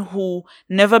someone who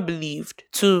never believed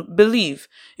to believe.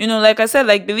 Like I said,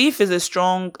 like belief is a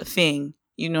strong thing,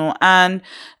 and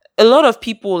a lot of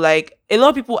people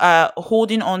are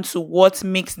holding on to what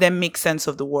makes them make sense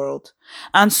of the world.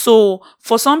 And so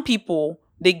for some people,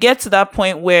 they get to that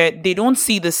point where they don't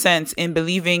see the sense in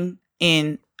believing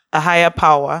in a higher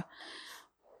power,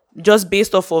 just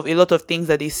based off of a lot of things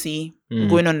that they see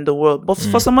going on in the world. But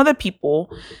for some other people,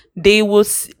 they will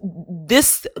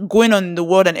this going on in the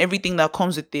world and everything that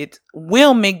comes with it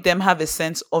will make them have a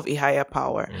sense of a higher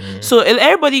power. So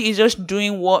everybody is just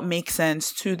doing what makes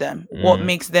sense to them, what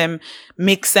makes them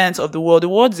make sense of the world. The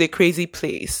world's a crazy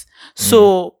place.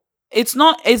 So it's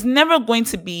never going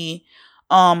to be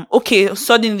okay,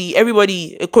 suddenly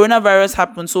everybody, a coronavirus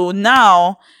happened, so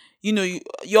now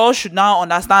y'all should now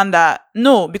understand that.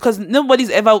 No, because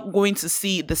nobody's ever going to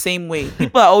see it the same way.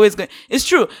 People are always going, it's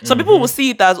true. Some people will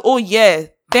see it as, oh yeah,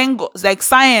 thank God, like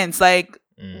science, like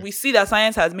we see that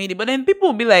science has made it. But then people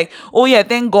will be like, oh yeah,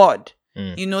 thank God.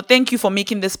 Thank you for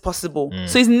making this possible.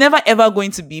 So it's never ever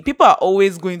going to be. People are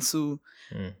always going to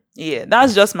yeah,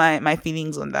 that's just my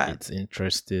feelings on that. It's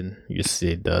interesting you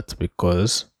say that,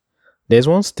 because There's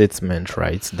one statement,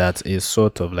 right, that is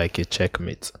sort of like a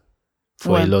checkmate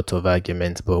for a One. lot of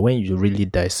arguments, but when you really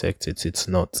dissect it, it's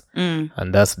not. Mm.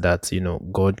 And that's that,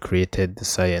 God created the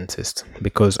scientist.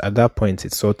 Because at that point,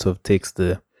 it sort of takes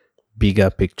the bigger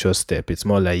picture step. It's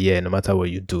more like, yeah, no matter what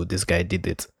you do, this guy did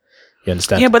it. You Yeah,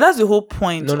 understand? but that's the whole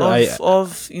point No, no, I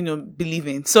of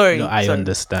believing. no, Sorry, I sorry.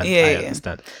 understand. Yeah, I yeah,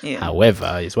 understand. yeah.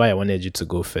 However, it's why I wanted you to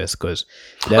go first, because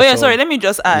Oh that's yeah, all. sorry. Let me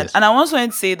just add, Yes. and I also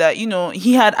wanted to say that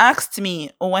he had asked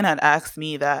me, Owen had asked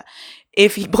me that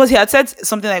because he had said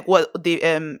something like what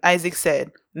the Isaac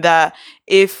said, that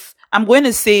if I'm going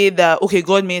to say that okay,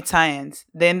 God made science,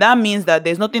 then that means that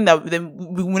there's nothing that then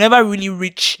we will never really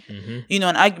reach an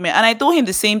argument. And I told him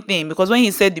the same thing, because when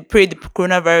he said they prayed the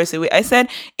coronavirus away, I said,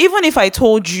 even if I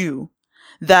told you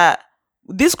that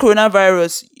this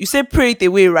coronavirus, you said pray it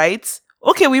away, right?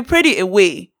 Okay, we prayed it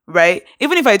away, right?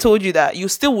 Even if I told you that, you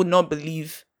still would not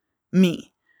believe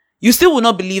me. You still would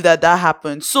not believe that that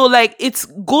happened. So like it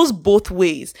goes both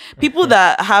ways. People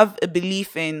that have a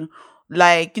belief in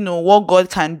like what God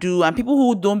can do, and people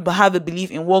who don't have a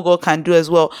belief in what God can do as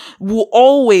well, will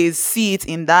always see it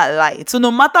in that light. So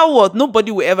no matter what, nobody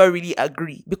will ever really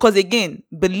agree, because again,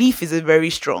 belief is a very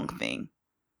strong thing.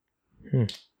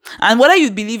 And whether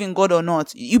you believe in God or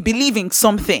not, you believe in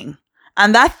something.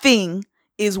 And that thing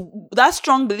is that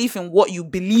strong belief in what you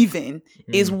believe in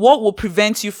is what will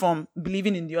prevent you from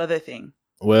believing in the other thing.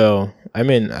 Well, I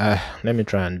mean, let me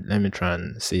try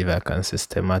and see if I can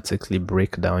systematically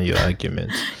break down your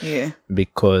argument. Yeah.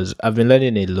 Because I've been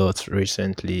learning a lot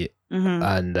recently,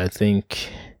 and I think,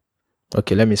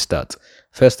 okay, let me start.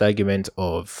 First argument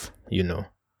of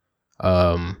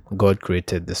God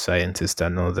created the scientist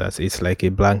and all that. It's like a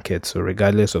blanket. So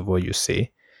regardless of what you say,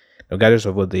 regardless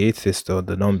of what the atheists or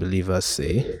the non-believers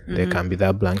say, there can be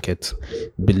that blanket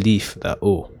belief that,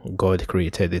 oh, God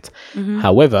created it.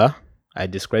 However, I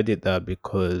discredit that,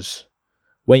 because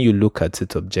when you look at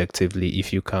it objectively,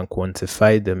 if you can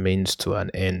quantify the means to an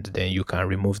end, then you can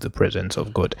remove the presence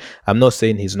of God. I'm not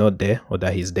saying he's not there or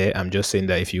that he's there. I'm just saying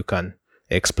that if you can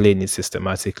explain it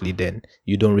systematically, then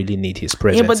you don't really need his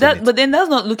presence. Yeah, but then that's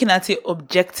not looking at it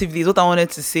objectively, is what I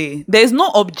wanted to say. There is no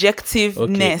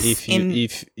objectiveness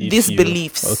in these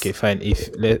beliefs. Okay, fine.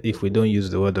 If we don't use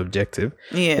the word objective,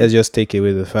 Yeah. let's just take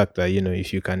away the fact that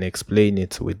if you can explain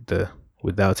it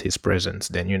without his presence,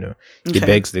 then it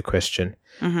begs the question.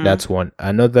 That's one.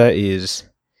 Another is,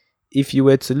 if you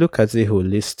were to look at it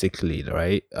holistically,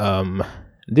 right?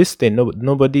 This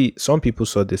thing, some people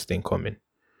saw this thing coming.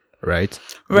 Right?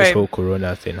 This whole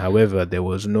corona thing. However, there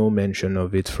was no mention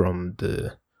of it from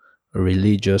the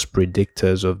religious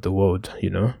predictors of the world,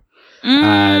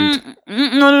 And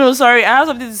No, sorry. I have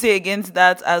something to say against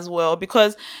that as well,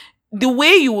 because the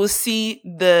way you will see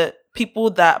the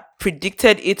people that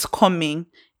predicted it coming,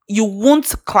 you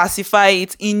won't classify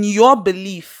it in your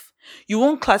belief. You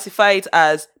won't classify it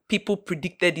as people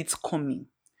predicted it coming,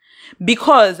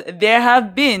 because there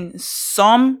have been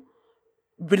some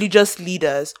religious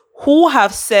leaders who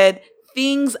have said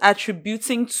things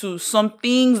attributing to some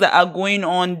things that are going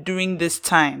on during this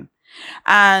time.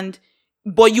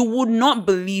 But you would not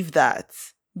believe that.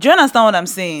 Do you understand what I'm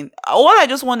saying? All I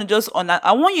just want to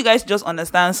I want you guys to just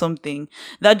understand something,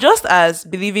 that just as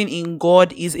believing in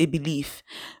God is a belief,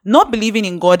 not believing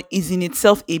in God is in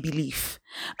itself a belief.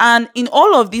 And in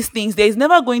all of these things, there is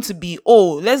never going to be,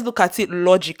 oh, let's look at it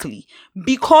logically,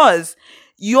 because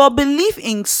your belief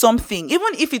in something, even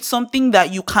if it's something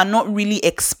that you cannot really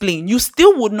explain, you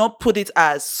still would not put it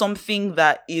as something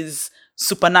that is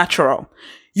supernatural.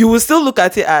 You will still look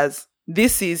at it as,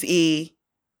 this is a...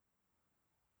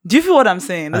 Do you feel what I'm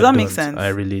saying? Does that make sense? I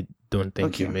really don't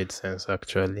think you made sense,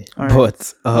 actually. Right.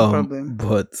 But no problem.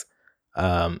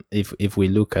 If we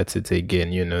look at it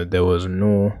again, there was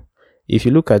no... If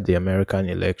you look at the American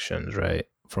elections, right,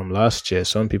 from last year,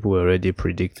 some people were already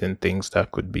predicting things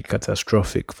that could be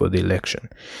catastrophic for the election,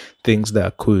 things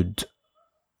that would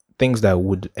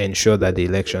ensure that the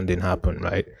election didn't happen,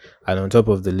 right? And on top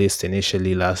of the list,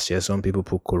 initially last year, some people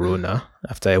put Corona.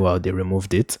 After a while, they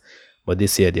removed it. But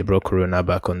this year, they brought Corona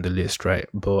back on the list, right?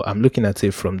 But I'm looking at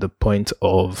it from the point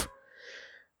of,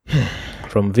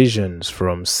 from visions,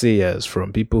 from seers,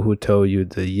 from people who tell you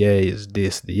the year is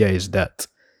this, the year is that.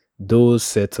 Those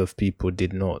sets of people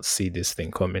did not see this thing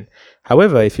coming.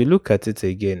 However, if you look at it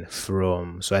again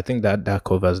so I think that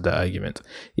covers the argument.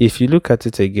 If you look at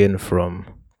it again from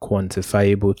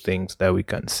quantifiable things that we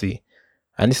can see,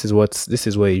 and this is what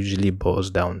it usually boils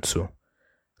down to.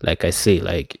 Like I say,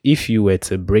 like if you were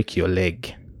to break your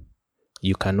leg,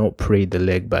 you cannot pray the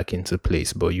leg back into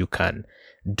place, but you can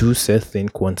do certain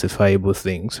quantifiable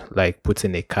things like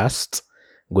putting a cast,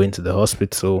 going to the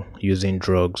hospital, using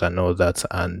drugs and all that,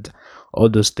 and all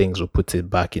those things will put it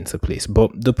back into place.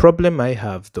 But the problem I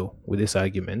have though with these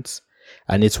arguments,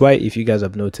 and it's why if you guys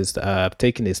have noticed, I've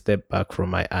taken a step back from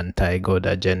my anti-God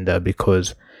agenda,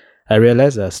 because I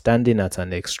realize that standing at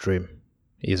an extreme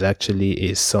is actually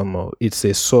it's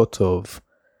a sort of,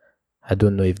 I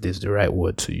don't know if this is the right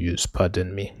word to use,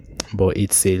 pardon me, but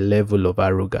it's a level of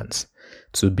arrogance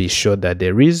to be sure that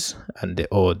there is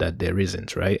or that there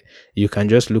isn't, right? You can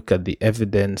just look at the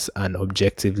evidence and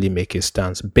objectively make a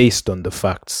stance based on the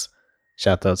facts.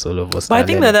 Shout out to all of us But I that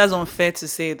think learn. that that's unfair to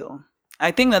say, though.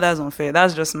 I think that that's unfair.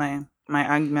 That's just my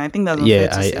argument. I think that's unfair Yeah,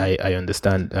 to say. I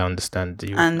understand. I understand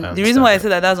you. I And the reason understand why I that. say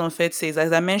that that's unfair to say is,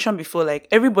 as I mentioned before, like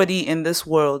everybody in this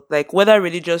world, like whether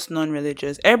religious,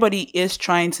 non-religious, everybody is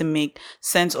trying to make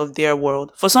sense of their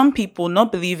world. For some people,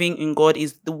 not believing in God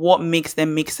is what makes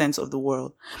them make sense of the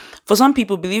world. For some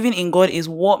people, believing in God is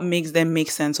what makes them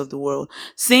make sense of the world.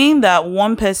 Saying that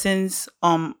one person's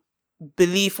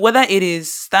belief, whether it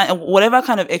is whatever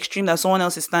kind of extreme that someone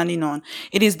else is standing on,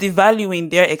 it is devaluing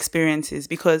their experiences,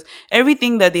 because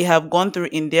everything that they have gone through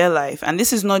in their life, and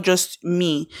this is not just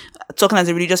me talking as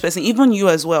a religious person, even you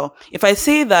as well. If I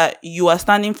say that you are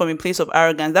standing from a place of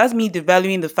arrogance, that's me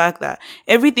devaluing the fact that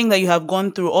everything that you have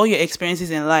gone through, all your experiences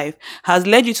in life, has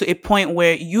led you to a point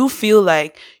where you feel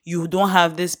like you don't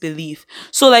have this belief.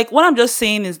 So like what I'm just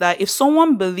saying is that if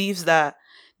someone believes that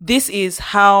this is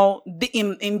how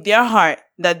in their heart,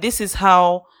 that this is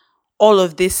how all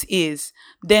of this is,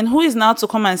 then who is now to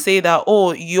come and say that,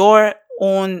 oh, your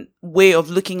own way of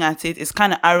looking at it is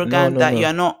kind of No, arrogant, no, that no,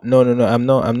 you're not. no. I'm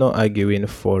not arguing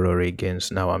for or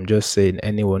against. Now, I'm just saying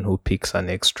anyone who picks an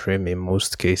extreme in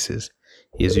most cases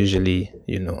is usually,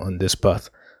 on this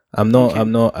path. Okay.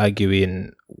 I'm not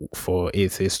arguing for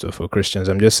atheists or for Christians.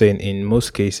 I'm just saying in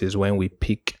most cases when we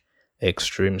pick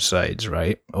extreme sides,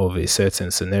 right, of a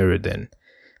certain scenario, then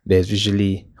there's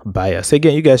usually bias.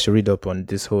 Again, you guys should read up on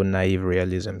this whole naive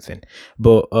realism thing.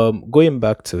 But going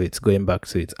back to it,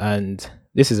 and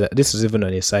this is even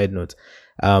on a side note.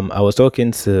 I was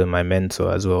talking to my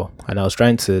mentor as well, and I was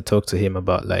trying to talk to him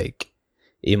about like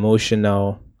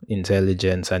emotional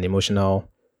intelligence and emotional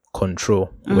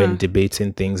control when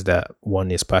debating things that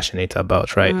one is passionate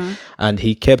about, right? And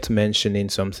he kept mentioning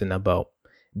something about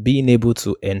being able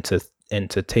to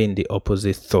entertain the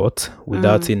opposite thought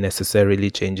without it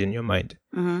necessarily changing your mind.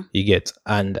 You get,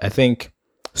 and I think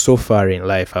so far in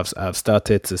life, I've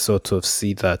started to sort of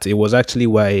see that it was actually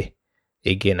why,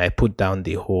 again, I put down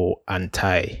the whole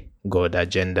anti-God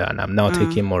agenda, and I'm now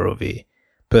taking more of a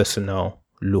personal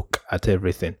look at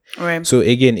everything. Right. So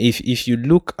again, if you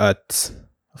look at,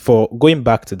 for going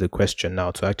back to the question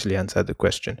now to actually answer the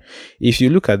question, if you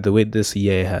look at the way this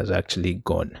year has actually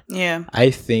gone, Yeah.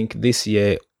 I think this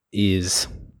year has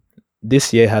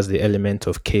the element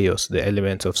of chaos, the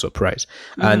element of surprise.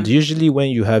 And usually when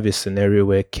you have a scenario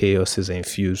where chaos is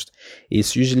infused,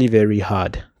 it's usually very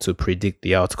hard to predict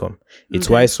the outcome. It's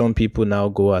why some people now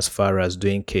go as far as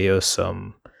doing chaos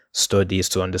studies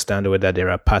to understand whether there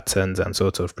are patterns and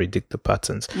sort of predict the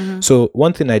patterns. So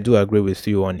one thing I do agree with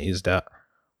you on is that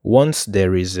once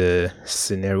there is a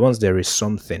scenario, once there is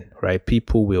something, right,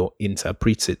 people will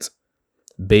interpret it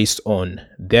based on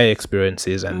their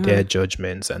experiences and their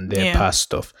judgments and their Yeah. past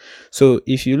stuff. So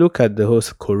if you look at the whole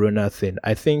corona thing,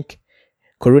 I think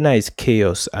corona is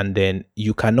chaos, and then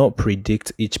you cannot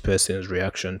predict each person's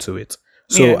reaction to it.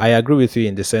 So Yeah. I agree with you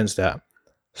in the sense that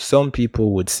some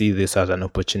people would see this as an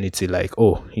opportunity, like,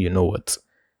 oh, you know what,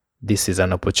 this is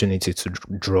an opportunity to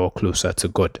draw closer to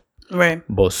God. Right.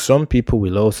 But some people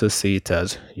will also see it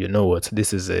as, you know what,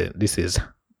 this is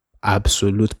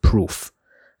absolute proof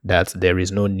that there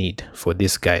is no need for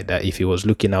this guy, that if he was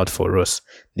looking out for us,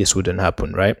 this wouldn't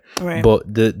happen, right? Right.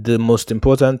 But the most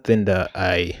important thing that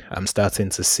I am starting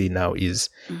to see now is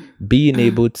being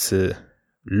able to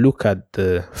look at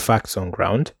the facts on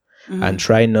ground and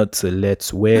try not to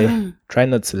let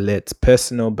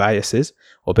personal biases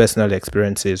or personal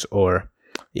experiences or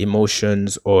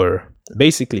emotions or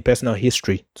basically personal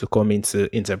history to come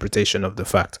into interpretation of the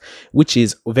fact, which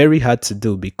is very hard to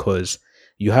do because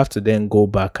you have to then go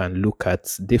back and look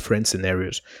at different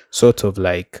scenarios, sort of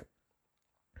like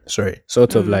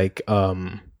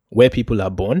where people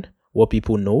are born, what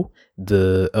people know,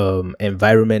 the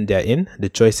environment they're in, the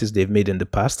choices they've made in the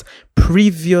past,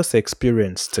 previous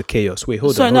experience to chaos. Wait,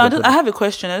 hold So on, now hold on. I have a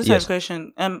question. I just have a Yes.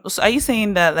 question. So are you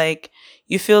saying that like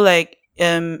you feel like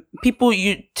people,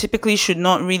 you typically should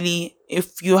not really,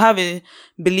 if you have a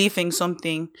belief in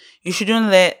something, you shouldn't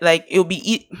let, like, it'll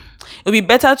be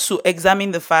better to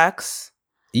examine the facts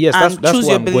Yes, and that's choose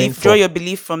what your I'm going belief, draw for. your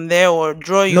belief from there, or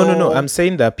draw No. your. I'm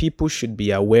saying that people should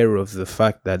be aware of the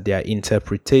fact that their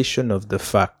interpretation of the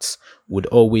facts would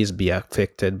always be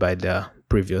affected by their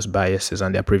previous biases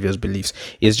and their previous beliefs.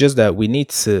 It's just that we need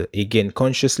to, again,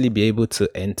 consciously be able to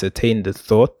entertain the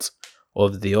thought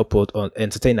of the opposite, or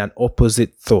entertain an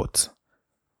opposite thought,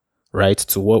 right,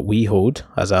 to what we hold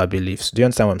as our beliefs. Do you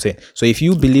understand what I'm saying? So if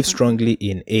you believe strongly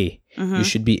in A, you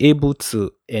should be able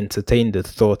to entertain the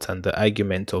thought and the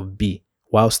argument of B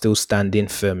while still standing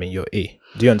firm in your A.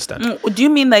 Do you understand? Do you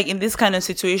mean like in this kind of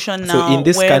situation So now, in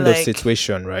this where kind of like,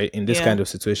 situation, right? In this yeah, kind of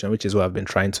situation, which is what I've been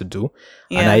trying to do,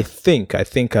 and yeah, I think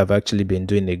I've actually been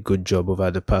doing a good job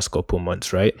over the past couple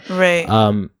months, right? right,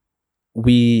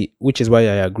 Which is why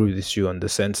I agree with you on the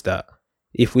sense that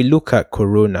if we look at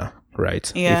Corona, right?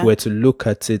 If yeah, we're to look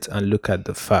at it and look at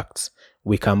the facts,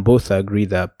 we can both agree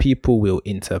that people will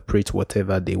interpret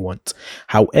whatever they want.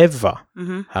 However,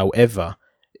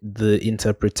 the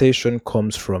interpretation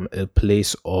comes from a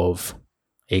place of,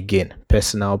 again,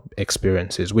 personal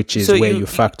experiences, which is so where you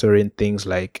factor in things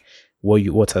like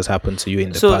what has happened to you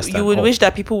in the so past you and would all. wish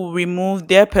that people would remove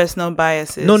their personal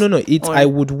biases. No. It's I Or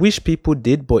would wish people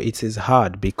did, but it is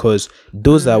hard because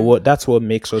those are that's what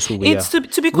makes us who we it's are.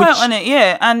 to be quite Which honest,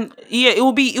 yeah, and yeah, it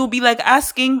will be like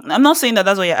asking. I'm not saying that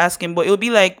that's what you're asking, but it will be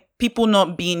like people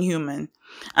not being human,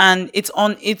 and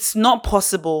it's not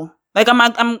possible. Like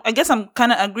I guess I'm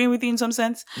kind of agreeing with you in some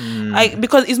sense.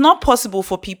 Because it's not possible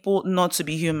for people not to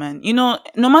be human. You know,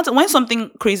 no matter when something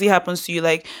crazy happens to you,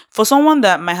 like for someone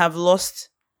that might have lost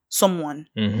someone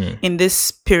in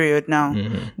this period now,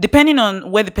 depending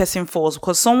on where the person falls,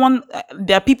 because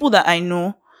there are people that I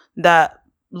know that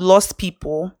lost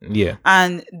people, yeah,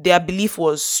 and their belief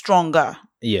was stronger,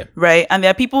 yeah, right? And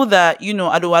there are people that, you know,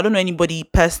 I don't know anybody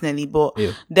personally, but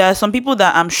yeah. there are some people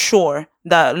that I'm sure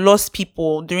that lost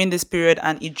people during this period,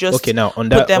 and it just Okay, now on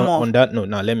put that them off. on that note,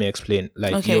 now let me explain.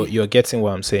 Like Okay. you're getting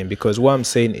what I'm saying, because what I'm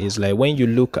saying is like when you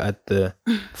look at the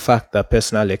fact that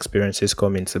personal experiences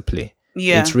come into play,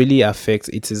 Yeah. it really affects.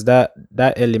 It is that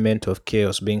element of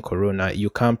chaos being Corona. You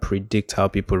can't predict how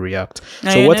people react. No,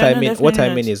 So yeah, what no, I no, mean,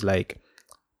 definitely not. is like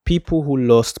people who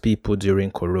lost people during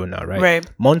Corona, right? Right.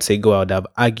 Months ago, I would have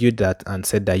argued that and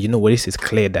said that, you know what, this is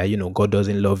clear that, you know, God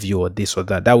doesn't love you or this or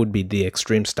that. That would be the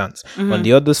extreme stance. On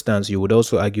the other stance, you would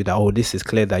also argue that, oh, this is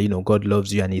clear that, you know, God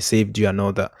loves you and he saved you and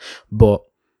all that. But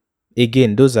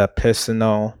again, those are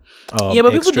personal Yeah,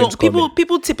 but extremes coming.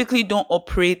 people typically don't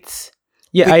operate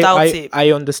Yeah, without it.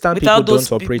 I understand people Without those,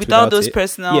 don't operate without without those it.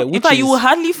 personal. Yeah, In which fact, you will is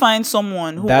hardly find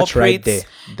someone who that's right operates there.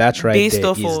 That right based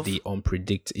there off is of the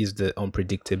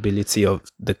unpredictability of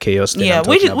the chaos thing yeah, I'm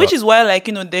talking which about. is why, like,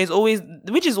 you know, there's always,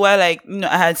 which is why, like, you know,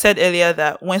 I had said earlier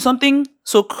that when something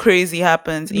so crazy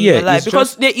happens in Yeah, your life, it's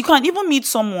because just you can't even meet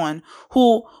someone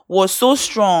who was so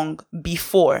strong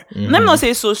before. Let me not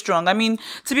say so strong. I mean,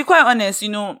 to be quite honest, you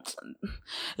know,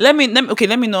 let me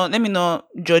not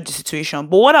judge the situation.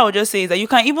 But what I would just say is that you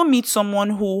can even meet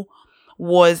someone who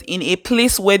was in a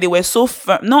place where they were so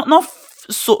firm,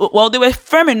 so well, they were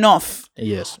firm enough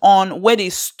yes. on where they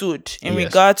stood in Yes.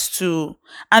 regards to,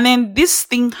 and then this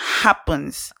thing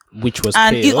happens, Which was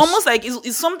and chaos. it's almost like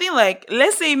it's something like,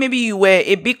 let's say maybe you were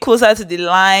a bit closer to the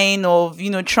line of, you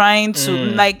know, trying to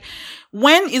like,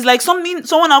 when it's like someone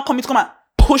now come and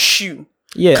push you.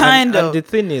 Yeah, kind and of. the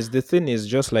thing is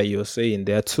just like you're saying,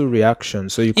 there are two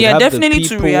reactions. So you could Yeah, have definitely the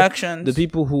two people, reactions. the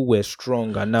people who were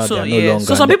strong and now So they're no yeah, longer.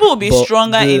 so some And people will be but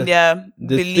stronger in their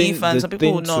the belief, thing, and the some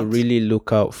people will thing to not. really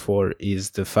look out for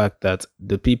is the fact that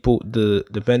the people,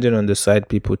 depending on the side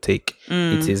people take,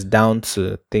 it is down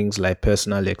to things like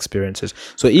personal experiences.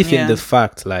 So if in Yeah.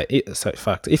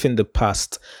 the if in the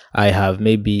past I've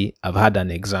had an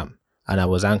exam and I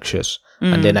was anxious,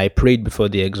 and then I prayed before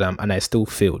the exam and I still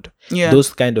failed. Yeah.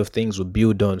 Those kind of things will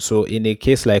build on. So in a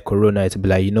case like Corona, it'll be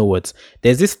like, you know what?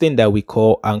 There's this thing that we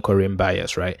call anchoring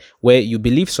bias, right? Where you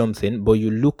believe something, but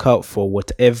you look out for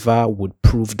whatever would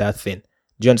prove that thing.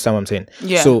 Do you understand what I'm saying?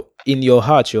 Yeah. So in your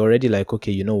heart, you're already like,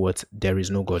 okay, you know what? There is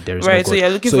no God. There is no Right, God. so you're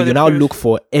looking for you the now proof. look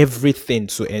for everything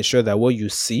to ensure that what you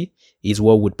see is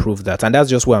what would prove that. And that's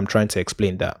just what I'm trying to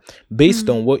explain, that based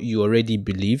on what you already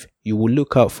believe, you will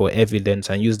look out for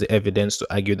evidence and use the evidence to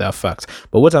argue that fact.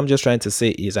 But what I'm just trying to say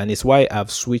is, and it's why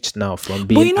I've switched now from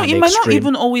being But you know, an it might not extreme.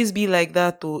 even always be like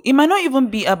that, though. It might not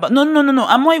even be about. No.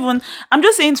 I'm not even. I'm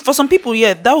just saying, for some people,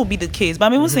 yeah, that would be the case. But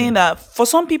I'm even saying that for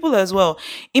some people as well,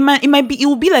 it might be. It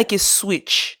will be like a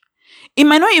switch. It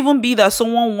might not even be that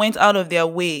someone went out of their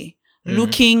way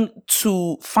looking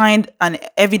to find an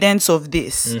evidence of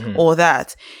this or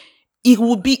that.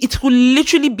 it could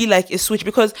literally be like a switch,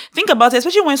 because think about it,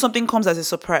 especially when something comes as a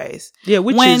surprise. Yeah,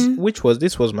 When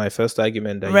this was my first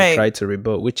argument that you right. tried to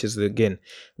rebut, which is, again,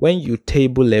 when you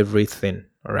table everything,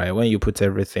 all right, when you put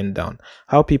everything down,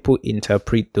 how people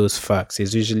interpret those facts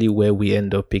is usually where we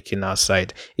end up picking our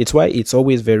side. It's why it's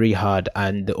always very hard,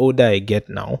 and the older I get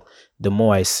now, the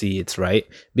more I see it, right?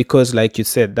 Because like you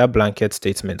said, that blanket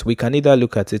statement, we can either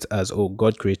look at it as, oh,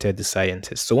 God created the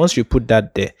scientists. So once you put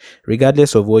that there,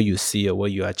 regardless of what you see or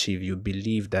what you achieve, you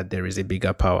believe that there is a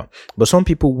bigger power. But some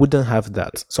people wouldn't have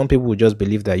that. Some people would just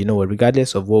believe that, you know what,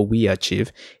 regardless of what we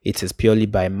achieve, it is purely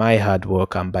by my hard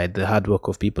work and by the hard work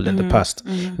of people in the past,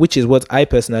 which is what I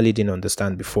personally didn't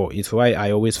understand before. It's why I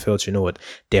always felt, you know what,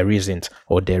 there isn't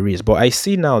or there is. But I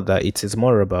see now that it is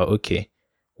more about, okay,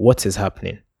 what is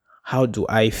happening? How do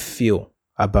I feel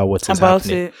about what is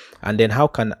happening? And then how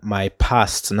can my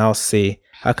past now affect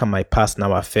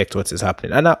what is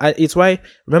happening? And it's why,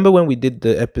 remember when we did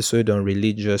the episode on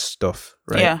religious stuff,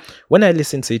 right? Yeah. When I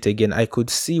listened to it again, I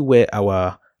could see where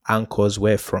our anchors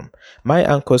were from. My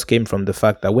anchors came from the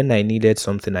fact that when I needed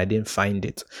something, I didn't find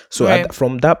it. So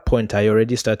from that point, I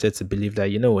already started to believe that,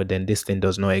 you know what, then this thing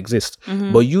does not exist.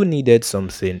 But you needed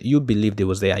something, you believed it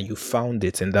was there, and you found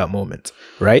it in that moment,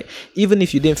 right? Even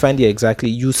if you didn't find it exactly,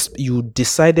 you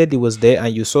decided it was there,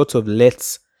 and you sort of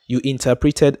you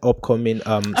interpreted upcoming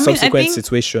subsequent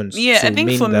situations. Yeah, I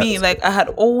think for me, like, I had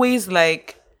always,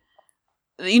 like,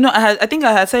 I think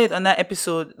I had said it on that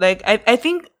episode. Like, I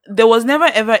think there was never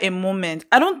ever a moment.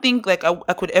 I don't think like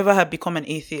I could ever have become an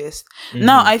atheist.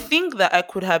 Now, I think that I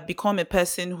could have become a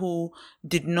person who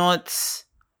did not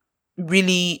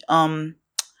really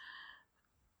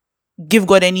give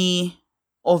God any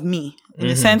of me, in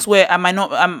the sense where I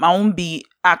won't be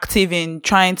active in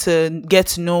trying to get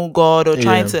to know God or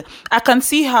trying to. I can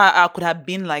see how I could have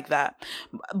been like that,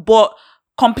 but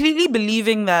completely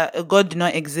believing that a God did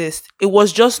not exist, it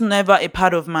was just never a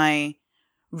part of my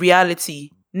reality,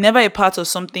 never a part of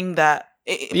something that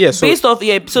based off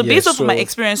my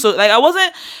experience. So like I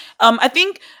wasn't I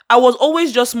think I was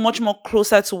always just much more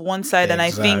closer to one side, and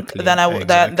I think than I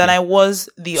was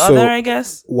the other, I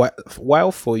guess.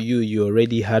 While for you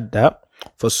already had that,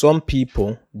 for some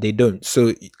people they don't.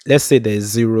 So let's say there's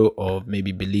 0 of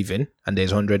maybe believing and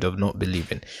there's 100 of not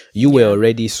believing. You were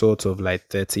already sort of like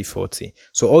 30-40.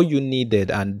 So all you needed,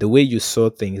 and the way you saw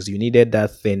things, you needed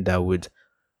that thing that would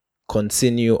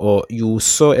continue, or you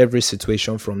saw every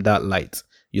situation from that light.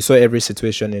 You saw every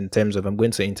situation in terms of, I'm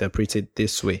going to interpret it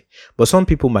this way. But some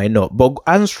people might not. But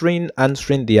answering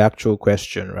the actual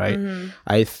question, right?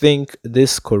 I think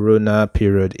this corona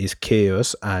period is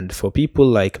chaos, and for people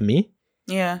like me,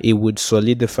 it would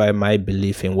solidify my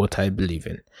belief in what I believe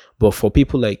in. But for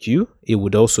people like you, it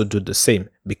would also do the same,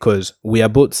 because we are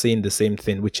both saying the same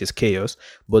thing, which is chaos,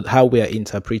 but how we are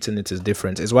interpreting it is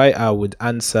different. Is why I would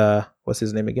answer, what's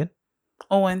his name again?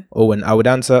 Owen. I would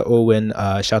answer Owen.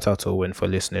 Shout out to Owen for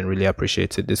listening. Really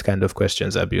appreciate it. These kind of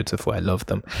questions are beautiful. I love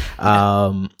them.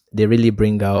 They really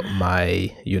bring out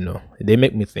my, they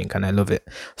make me think, and I love it.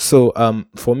 So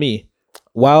for me,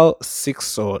 while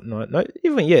 6 or not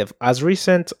even as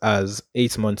recent as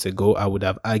 8 months ago, I would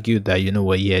have argued that,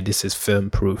 this is firm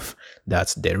proof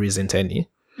that there isn't any.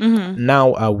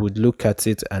 Now I would look at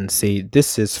it and say,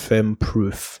 this is firm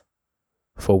proof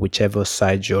for whichever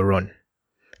side you're on.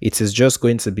 It is just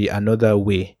going to be another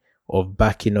way of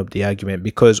backing up the argument,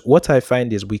 because what I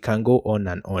find is we can go on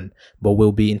and on, but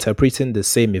we'll be interpreting the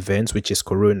same events, which is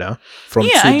corona, from two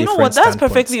different standpoints. Yeah, and you know what? That's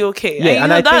perfectly okay. Yeah,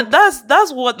 and I think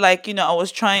that's what, like, I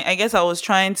was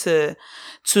trying to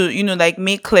like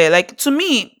make clear. Like, to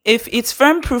me, if it's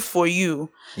firm proof for you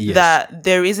that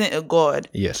there isn't a God,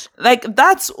 like,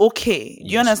 that's okay.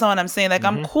 Do you understand what I'm saying? Like,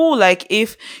 I'm cool. Like,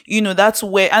 if that's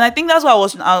where, and I think that's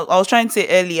what I was trying to say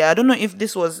earlier. I don't know if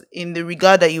this was in the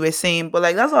regard that you were saying, but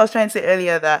like, that's what I was trying to say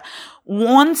earlier, that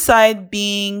one side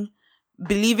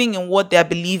believing in what they're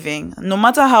believing, no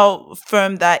matter how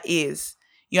firm that is.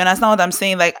 You understand what I'm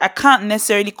saying? Like, I can't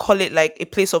necessarily call it like a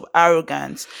place of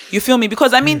arrogance. You feel me?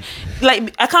 Because I mean,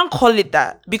 like, I can't call it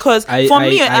that, because for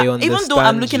me, even though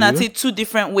I'm looking at it two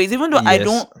different ways, even though I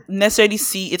don't necessarily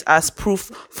see it as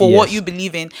proof for what you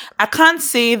believe in, I can't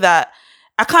say that.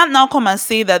 I can't now come and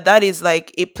say that that is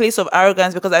like a place of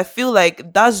arrogance, because I feel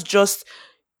like that's just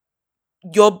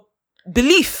your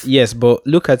belief. Yes, but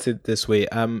look at it this way.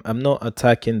 I'm not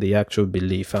attacking the actual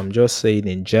belief. I'm just saying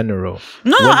in general.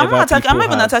 No, I'm not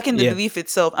even attacking the belief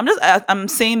itself. I'm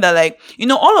saying that, like,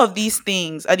 all of these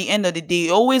things at the end of the day,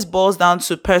 it always boils down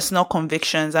to personal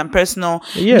convictions and personal.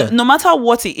 No matter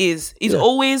what it is, it's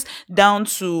always down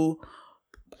to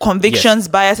convictions,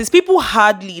 biases. People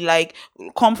hardly like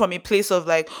come from a place of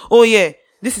like, oh yeah,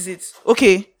 this is it.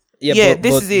 Okay. Yeah, Yeah, but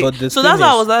this is it. the So thing that's why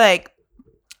I is, was like,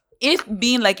 it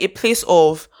being like a place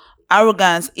of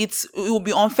arrogance, it would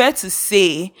be unfair to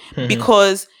say,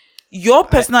 because your I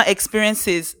personal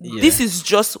experiences, yeah. this is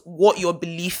just what your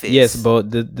belief Yes, is.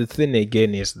 but the thing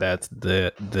again is that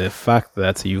the fact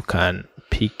that you can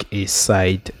pick a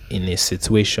side in a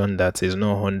situation that is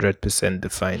not 100%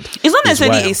 defined It's not is why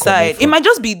necessarily a I'm coming side. It from. might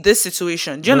just be this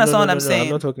situation. Do you No, no, understand no, what no, I'm no. I'm not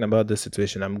saying? talking about the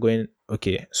situation. I'm going,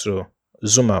 okay, so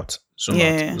zoom out, zoom out,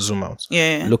 Yeah. zoom out.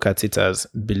 Yeah. Look at it as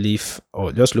belief,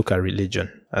 or just look at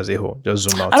religion as a whole. Just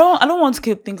zoom I out. don't want to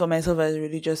keep think of myself as a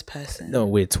religious person. No,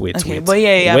 wait, Okay, wait. but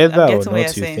yeah, I'm Whether or getting what you're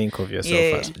not you saying. think of yourself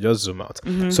Yeah. as, just zoom out.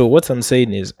 Mm-hmm. So what I'm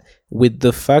saying is, with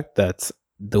the fact that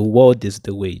the world is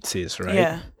the way it is, right?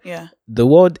 Yeah. Yeah. The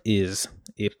world is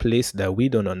a place that we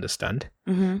don't understand,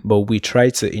 Mm-hmm. but we try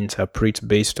to interpret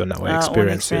based on our Our own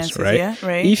experiences, experiences. right? Yeah.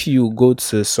 Right. If you go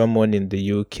to someone in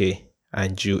the UK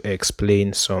and you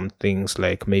explain some things,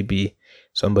 like maybe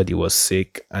somebody was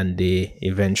sick and they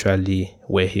eventually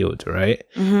were healed, right?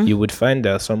 Mm-hmm. You would find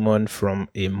that someone from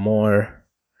a more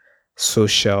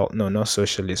social, no, not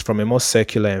socialist, from a more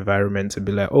secular environment to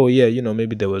be like, oh yeah,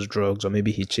 maybe there was drugs, or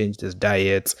maybe he changed his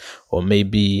diet, or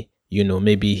maybe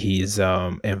maybe his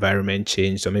environment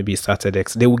changed, or maybe he started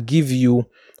they will give you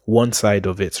one side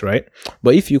of it, right?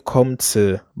 But if you come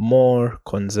to more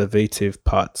conservative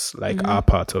parts, like our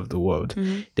part of the world,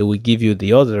 they will give you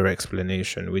the other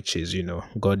explanation, which is,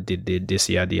 God did this,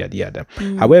 yada yada yada.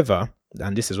 However,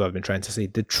 and this is what I've been trying to say,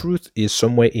 the truth is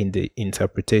somewhere in the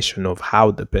interpretation of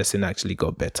how the person actually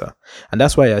got better. And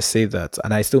that's why I say that,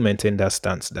 and I still maintain that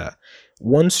stance, that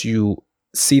once you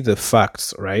see the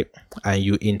facts, right, and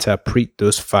you interpret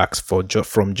those facts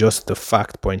from just the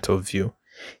fact point of view,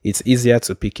 it's easier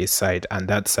to pick a side, and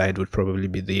that side would probably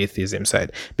be the atheism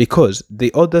side, because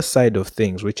the other side of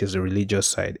things, which is the religious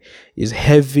side, is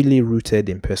heavily rooted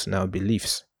in personal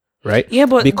beliefs, right? Yeah,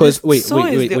 but Because wait, is the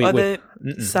wait. other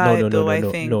side, though. I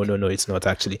think No, it's not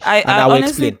actually. I And I will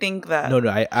honestly explain. think that. No,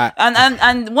 I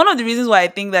And one of the reasons why I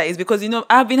think that is because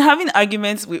I've been having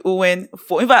arguments with Owen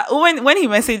in fact, Owen, when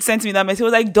he sent me that message, he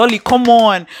was like, Dolly, come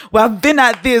on, we have been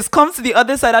at this, come to the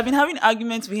other side. I've been having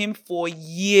arguments with him for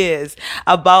years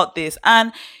about this,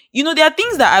 and there are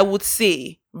things that I would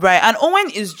say, right? And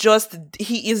Owen is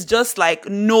just like,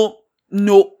 no.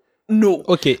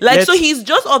 Okay, like, so he's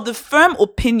just of the firm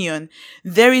opinion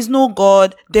there is no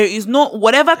God, there is no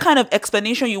whatever kind of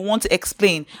explanation you want to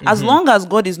explain, as long as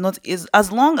God as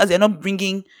long as they're not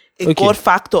bringing a God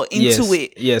factor into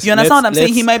it. Yes, you understand what I'm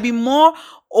saying? He might be more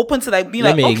open to like being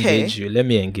let like, me okay, engage you. Let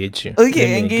me engage you. Okay, Let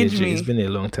me engage me. It's been a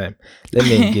long time. Let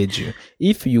me engage you.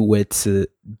 If you were to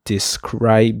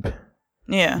describe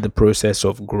the process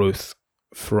of growth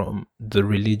from the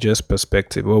religious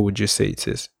perspective, what would you say it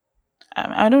is?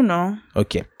 I don't know.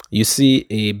 Okay. You see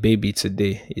a baby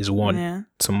today is 1. Yeah.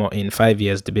 Tomorrow, in 5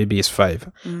 years, the baby is 5.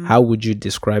 How would you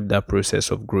describe that process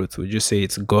of growth? Would you say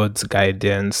it's God's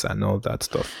guidance and all that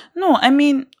stuff? No, I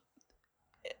mean,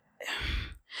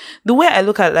 the way I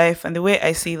look at life and the way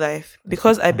I see life,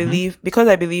 because I believe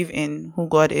in who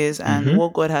God is and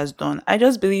what God has done, I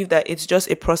just believe that it's just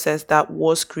a process that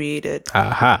was created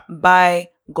by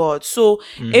God. So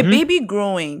a baby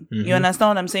growing, you understand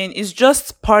what I'm saying, is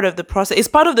just part of the process. It's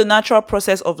part of the natural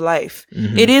process of life.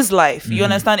 It is life. You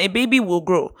understand? A baby will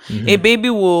grow. A baby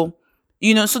will,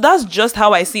 so that's just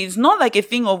how I see it. It's not like a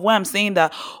thing of where I'm saying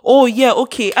that, oh yeah,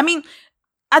 okay. I mean,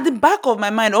 at the back of my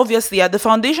mind, obviously, at the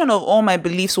foundation of all my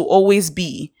beliefs will always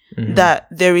be that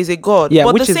there is a God. Yeah,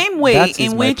 but the same way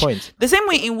in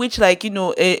which, like,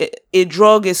 a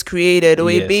drug is created, or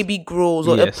a baby grows,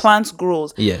 or a plant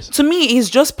grows. Yes. To me, it's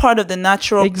just part of the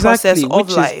natural process of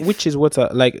life. Which is what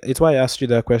it's why I asked you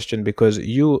that question, because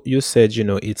you said,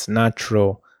 it's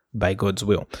natural by God's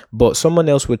will. But someone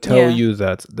else would tell you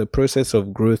that the process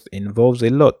of growth involves a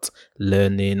lot.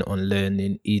 Learning,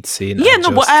 unlearning, eating. Yeah,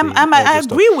 no, but I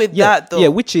agree with that though. Yeah,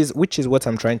 which is what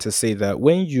I'm trying to say, that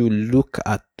when you look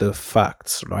at the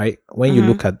facts, right? When you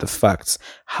look at the facts,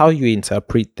 how you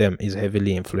interpret them is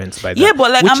heavily influenced by that. Yeah, but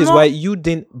like, which is why you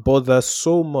didn't bother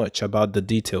so much about the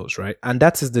details, right? And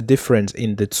that is the difference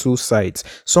in the two sides.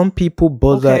 Some people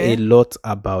bother a lot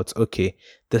about,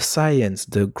 the science,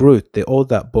 the growth, all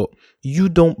that, but you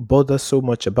don't bother so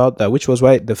much about that, which was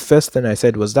why the first thing I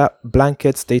said was that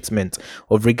blanket statement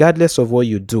of regardless of what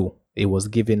you do, it was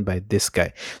given by this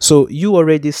guy. So you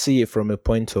already see it from a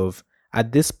point of,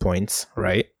 at this point,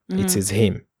 right, it is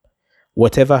him.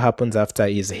 whatever happens after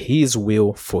is his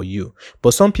will for you.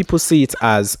 But some people see it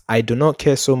as, I do not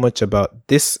care so much about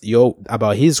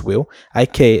about his will. I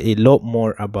care a lot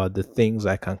more about the things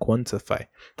I can quantify.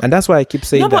 And that's why I keep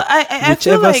saying No, but that I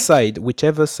feel like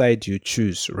whichever side you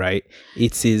choose, right?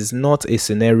 It is not a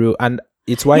scenario, and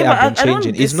it's why yeah, I've but been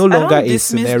changing. It's no longer I don't a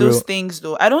dismiss scenario. those things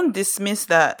though. I don't dismiss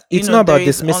that It's there not about is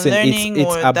dismissing. unlearning It's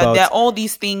or that about, there are all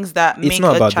these things that it's make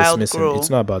not a about child dismissing. grow.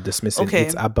 It's not about dismissing. Okay.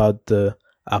 It's about the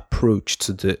approach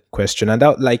to the question. And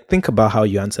that, like, think about how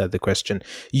you answer the question.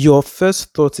 Your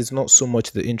first thought is not so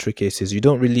much the intricacies. You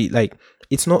don't really like,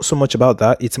 it's not so much about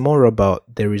that. It's more about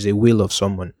there is a will of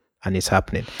someone and it's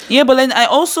happening. Yeah, but then I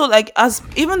also like, as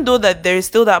even though that there is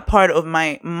still that part of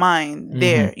my mind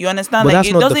there, you understand? But like that's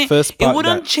it not the doesn't, first it part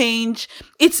wouldn't that- change.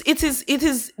 It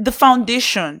is the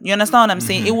foundation. You understand what I'm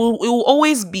saying? It will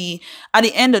always be at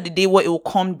the end of the day what it will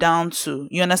come down to.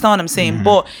 You understand what I'm saying?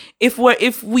 But if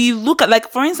we look at,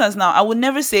 like, for instance, now I would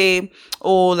never say,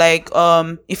 oh, like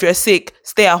if you're sick,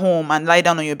 stay at home and lie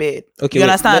down on your bed. Okay, you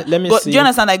wait, understand? let me God, see. do you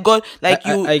understand? Like God, like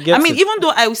I get mean, it. even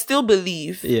though I still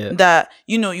believe Yeah. that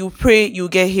you pray, you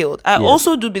get healed. I Yes.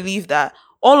 also do believe that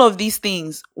all of these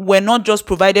things were not just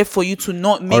provided for you to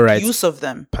not make Alright. use of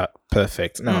them.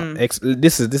 Perfect. Now,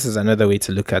 this is another way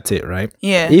to look at it, right?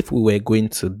 Yeah. If we were going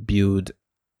to build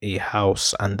a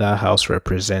house and that house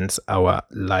represents our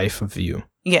life view,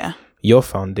 Yeah, your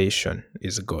foundation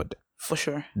is God. for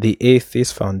sure. The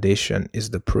atheist foundation is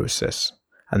the process.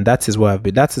 And that is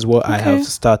what I have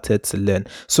started to learn.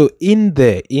 So in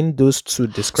those two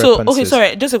discrepancies. So, okay,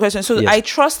 sorry, just a question. So Yes. I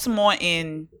trust more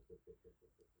in,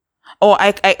 or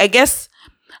I guess,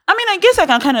 I guess I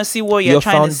can kind of see what you're your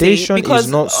trying to say, foundation because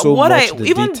is not so what much I the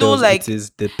even details, though like it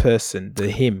is the person, the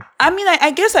him.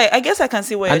 I guess I can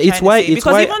see what And you're it's trying why- to say, it's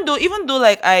because why- even though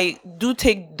like I do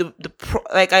take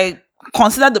like I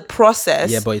consider the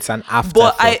process. Yeah, but it's an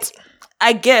afterthought. But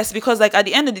I guess because like at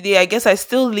the end of the day, I guess I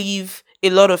still leave a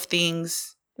lot of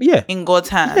things in God's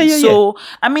hands. Yeah. So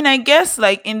I guess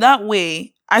like in that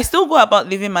way, I still go about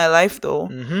living my life though.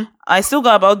 I still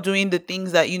go about doing the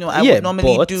things that I would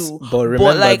normally do. But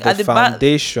remember, like the at the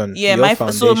foundation. yeah,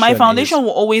 your my foundation is-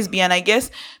 will always be, and I guess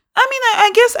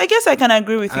I guess I can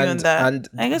agree with you on that. And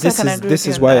I guess this I can is agree this with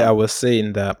you is on why that. I was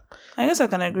saying that I guess I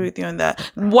can agree with you on that.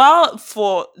 While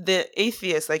for the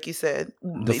atheist, like you said,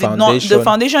 the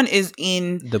foundation is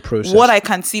in the process, what I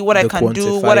can see, what I the can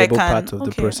do, what I quantifiable can. part of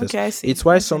the process. Okay, I see. It's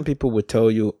why I some see. people would tell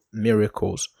you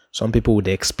miracles. Some people would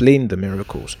explain the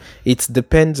miracles. It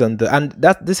depends on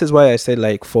this is why I say,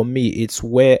 like, for me, it's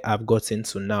where I've gotten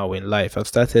to now in life. I've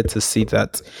started to see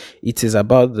that it is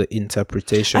about the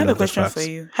interpretation. I have of a question the facts. for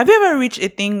you. Have you ever reached a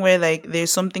thing where like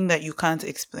there's something that you can't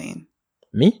explain?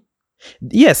 Me?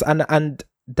 Yes, and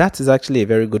that is actually a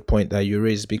very good point that you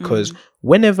raised, because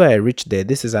whenever I reach there,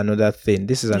 this is another thing.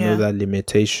 This is another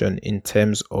limitation in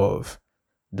terms of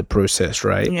the process,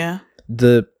 right? Yeah.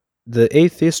 The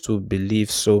atheist will believe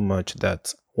so much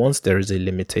that once there is a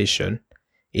limitation,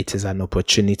 it is an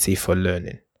opportunity for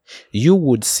learning. You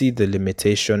would see the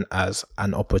limitation as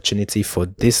an opportunity for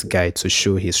this guy to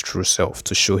show his true self,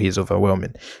 to show his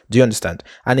overwhelming. Do you understand?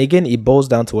 And again, it boils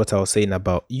down to what I was saying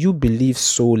about you believe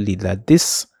solely that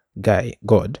this guy,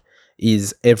 God,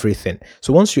 is everything.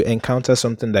 So once you encounter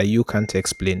something that you can't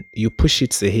explain, you push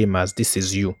it to him as this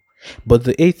is you. But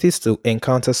the atheist will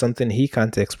encounter something he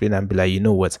can't explain and be like, you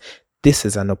know what? This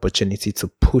is an opportunity to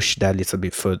push that little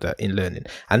bit further in learning.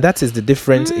 And that is the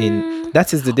difference in while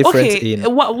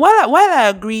I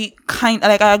agree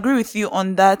I agree with you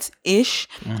on that ish,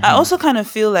 I also kind of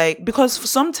feel like, because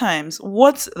sometimes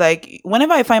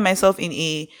whenever I find myself in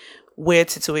a weird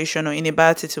situation or in a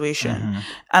bad situation,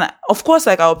 and of course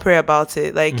like I'll pray about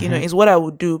it, like is what I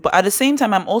would do, but at the same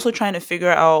time I'm also trying to figure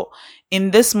out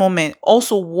in this moment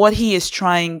also what he is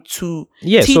trying to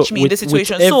teach me in this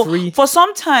situation. So for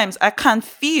sometimes I can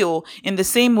feel in the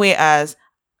same way as,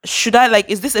 should I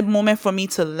is this a moment for me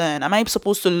to learn? Am I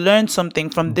supposed to learn something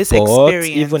from this experience?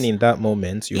 Even in that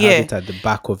moment, you have it at the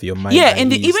back of your mind. Yeah,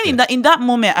 and in that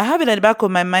moment, I have it at the back of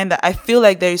my mind that I feel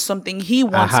like there is something he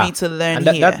wants me to learn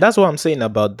here. That's what I'm saying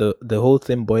about the whole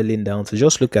thing boiling down to,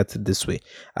 just look at it this way.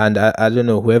 And I don't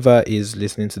know, whoever is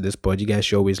listening to this pod, you guys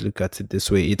should always look at it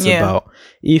this way. It's about,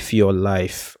 if your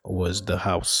life was the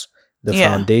house, the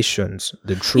foundations,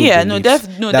 the true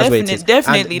beliefs.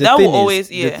 Definitely. That will always,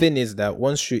 The thing is that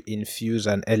once you infuse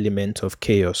an element of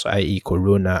chaos, i.e.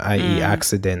 corona, i.e.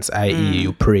 accidents, i.e.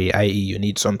 you pray, i.e. you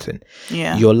need something,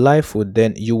 your life would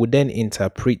then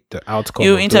interpret the outcome.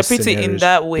 You interpret it in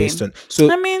that way.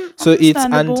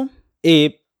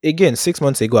 Again, 6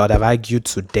 months ago, I'd have argued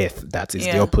to death that is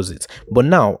the opposite. But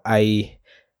now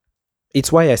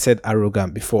it's why I said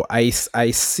arrogant before. I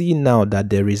see now that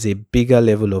there is a bigger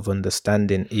level of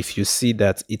understanding if you see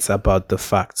that it's about the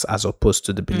facts as opposed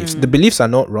to the beliefs. The beliefs are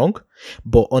not wrong,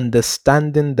 but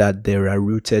understanding that there are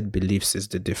rooted beliefs is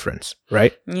the difference,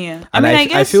 right? Yeah. And I I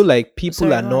guess feel like people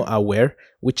sorry, are go not on. aware,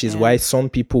 which is why some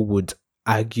people would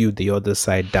argue the other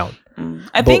side down.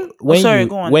 I But think when sorry, you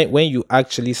go on. when you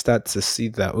actually start to see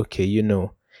that, okay,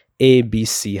 A, B,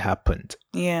 C happened.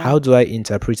 Yeah. How do I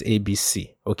interpret A, B,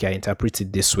 C? Okay, I interpret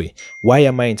it this way. Why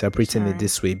am I interpreting it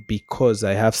this way? Because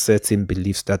I have certain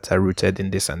beliefs that are rooted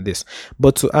in this and this.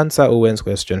 But to answer Owen's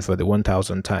question for the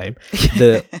 1000th time,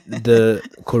 the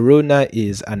corona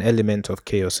is an element of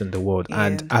chaos in the world.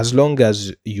 And as long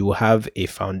as you have a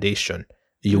foundation,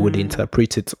 you would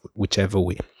interpret it whichever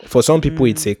way. For some people,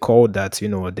 it's a call that,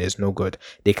 there's no God.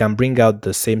 They can bring out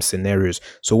the same scenarios.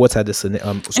 So what are the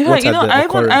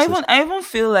I even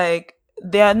feel like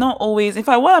they are not always, in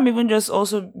fact, what I'm even just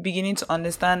also beginning to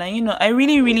understand, and I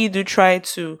really, really do try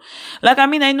to, like, I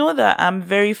mean, I know that I'm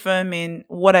very firm in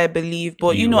what I believe,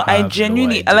 but I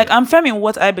genuinely, like, I'm firm in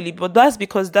what I believe, but that's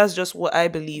because that's just what I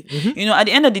believe. At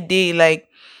the end of the day, like,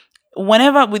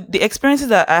 whenever with the experiences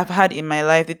that I've had in my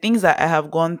life, the things that I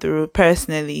have gone through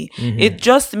personally, it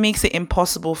just makes it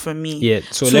impossible for me. Yeah.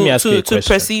 So let me ask you a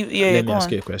question. Perceive. Yeah. Let me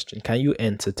ask you a question. Can you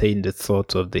entertain the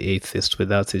thought of the atheist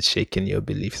without it shaking your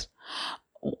beliefs?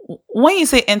 When you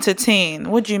say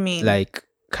entertain, what do you mean? Like,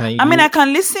 can you? I mean, I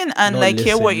can listen and like listen,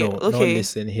 hear what you. No, Okay. not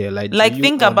listen here. Like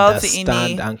think about it in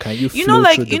a. And can you flow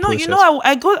through the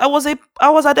process? I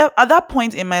was at that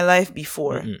point in my life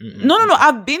before. No.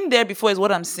 I've been there before is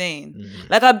what I'm saying.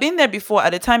 Like, I've been there before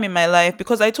at a time in my life,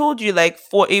 because I told you, like,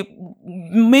 for a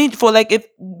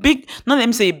big, not let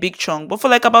me say a big chunk, but for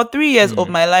like about 3 years of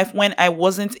my life, when I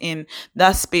wasn't in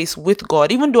that space with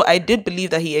God, even though I did believe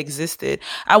that He existed,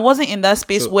 I wasn't in that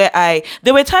space where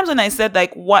there were times when I said,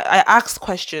 like, what I asked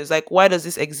questions like, why does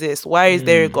this exist? Why is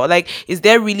there a God? Like, is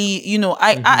there really,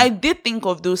 I did think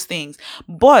of those things.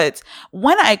 But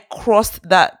when I crossed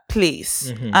that place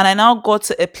and I now got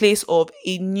to a place of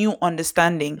a new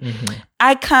understanding,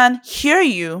 I can hear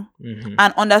you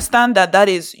and understand that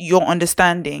is your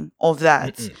understanding of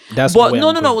that. That's but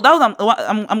no. That was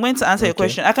I'm going to answer your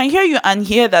question. I can hear you and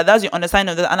hear that's your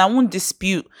understanding of that, and I won't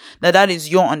dispute that is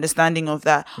your understanding of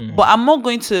that. But I'm not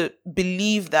going to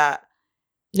believe that.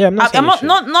 Yeah, I'm not.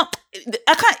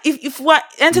 I can't. If we're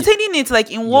entertaining it, like,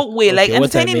 in what way? Like,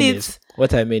 entertaining it.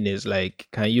 What I mean is, like,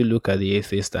 can you look at the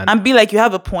atheist and be like, you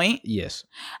have a point? Yes.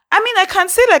 I mean, I can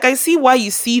say, like, I see why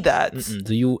you see that.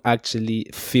 Do you actually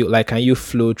feel like, can you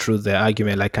flow through the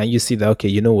argument? Like, can you see that, okay,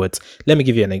 you know what? Let me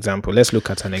give you an example. Let's look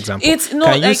at an example.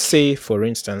 Can you say, for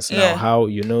instance, now how,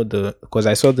 because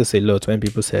I saw this a lot when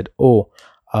people said,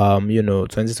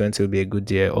 2020 will be a good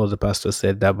year. All the pastors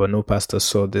said that, but no pastor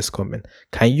saw this coming.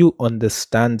 Can you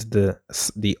understand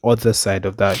the other side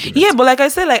of that argument? Yeah, but like I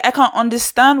said, like, I can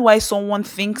understand why someone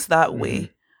thinks that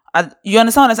way. You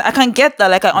understand what I'm saying? I can get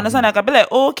that. Like, I understand. I can be like,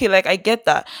 okay, like, I get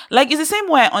that. Like, it's the same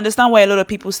way I understand why a lot of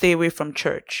people stay away from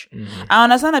church. I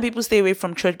understand that people stay away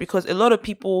from church because a lot of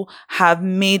people have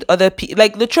made other people,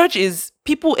 like, the church is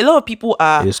people. A lot of people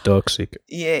are. It's toxic.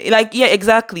 Yeah,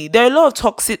 exactly. There's a lot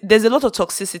of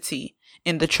toxicity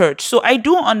in the church. So I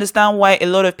do understand why a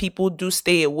lot of people do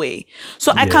stay away.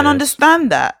 So I can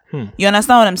understand that. You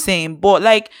understand what I'm saying? But,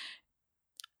 like,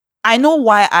 I know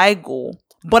why I go.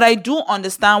 But I do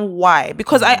understand why,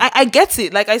 because I get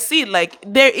it. Like, I see it, like,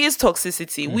 there is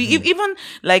toxicity. We even,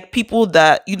 like, people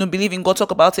that, believe in God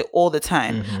talk about it all the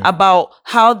time, about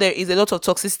how there is a lot of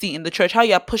toxicity in the church, how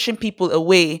you are pushing people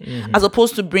away as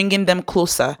opposed to bringing them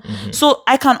closer. So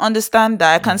I can understand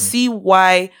that. I can see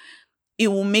why it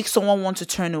will make someone want to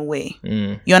turn away.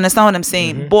 You understand what I'm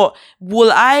saying? But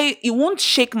it won't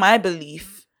shake my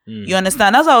belief. You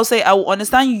understand? That's why I'll say I will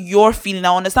understand your feeling.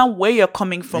 I understand where you're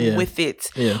coming from with it.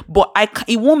 But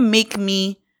it won't make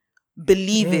me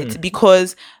believe it,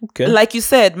 because like you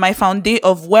said, my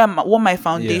what my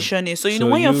foundation is. So,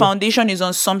 when your foundation is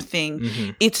on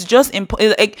something, it's just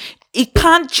like, it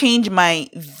can't change my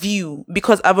view,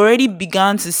 because I've already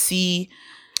begun to see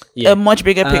a much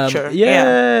bigger picture.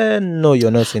 No,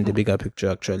 you're not seeing the bigger picture.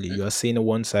 Actually, you are seeing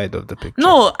one side of the picture.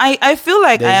 No, I feel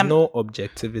like there's no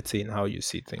objectivity in how you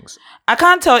see things.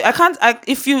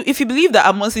 If you believe that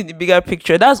I'm not seeing the bigger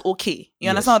picture, that's okay. You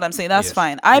understand what I'm saying? That's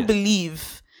fine. I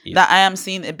believe that I am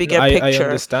seeing a No, bigger I picture.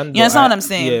 understand, You but understand what I'm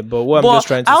saying? yeah, but what I'm But just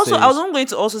trying I to also say I was is, going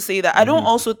to also say that I don't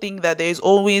also think that there's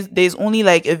only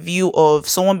like a view of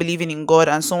someone believing in God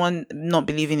and someone not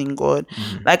believing in God.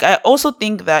 Like I also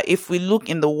think that if we look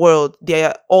in the world, there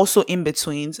are also in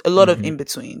betweens, a lot of in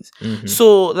betweens.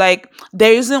 So like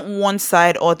there isn't one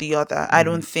side or the other. I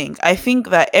don't think. I think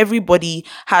that everybody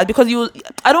has, because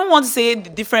I don't want to say the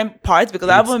different parts because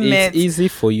I haven't it's met. easy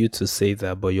for you to say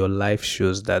that, but your life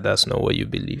shows that that's not what you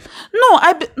believe.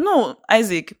 No,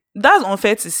 Isaac, that's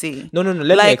unfair to say. No, no, no.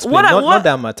 Let me Like explain. Not what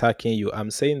that I'm attacking you.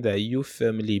 I'm saying that you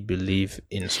firmly believe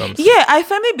in something. Yeah, I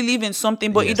firmly believe in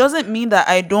something, but it Yes. doesn't mean that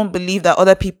I don't believe that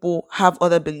other people have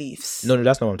other beliefs. No, no,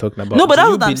 that's not what I'm talking about. No, but Do that's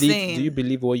you what I'm believe? saying. Do you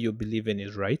believe what you believe in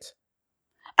is right?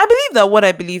 I believe that what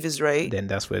I believe is right. Then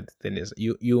that's where the thing is.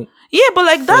 You. Yeah, but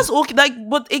like that's First- okay. Like,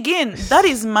 but again, that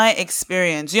is my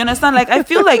experience. You understand? Like, I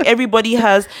feel like everybody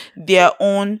has their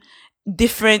own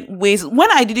different ways. When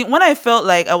I felt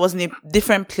like I was in a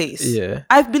different place, Yeah.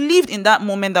 I believed in that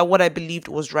moment that what I believed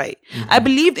was right. I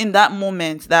believed in that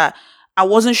moment that I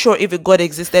wasn't sure if a God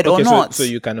existed or Okay, not. so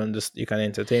you can you can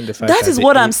entertain the fact That is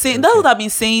what I'm saying. That's okay. what I've been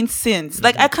saying since.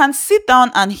 Like, I can sit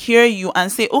down and hear you and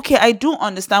say, okay, I do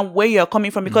understand where you're coming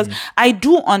from, because I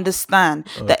do understand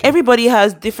that everybody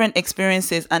has different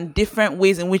experiences and different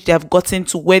ways in which they have gotten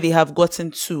to where they have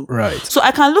gotten to. Right. So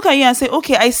I can look at you and say,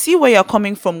 okay, I see where you're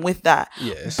coming from with that.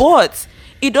 Yes. But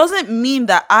it doesn't mean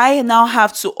that I now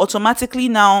have to automatically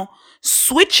now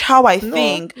switch how I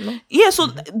think. no. Yeah, so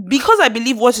because I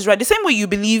believe what is right, the same way you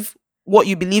believe what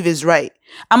you believe is right,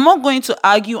 I'm not going to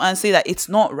argue and say that it's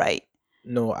not right.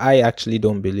 No, I actually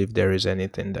don't believe there is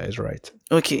anything that is right.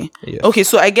 Okay. Yes. Okay,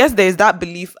 so I guess there's that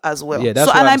belief as well. Yeah, that's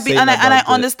so what and I'm I saying and I about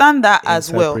the understand that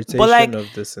as well. But like, interpretation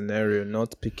of the scenario,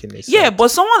 not picking a side. yeah, but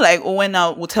someone like Owen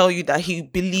now will tell you that he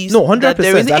believes No, that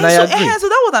there 100%, is, and I agree. So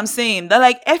that's what I'm saying. That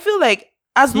like I feel like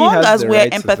as He long has as the we're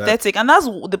right to that. empathetic, and that's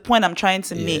the point I'm trying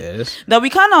to make, Yes. that we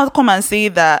cannot come and say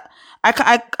that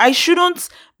I shouldn't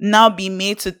now be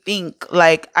made to think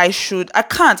like I should. I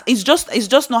can't. It's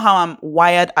just not how I'm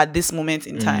wired at this moment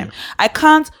in time. I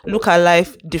can't look at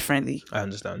life differently. I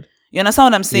understand. You understand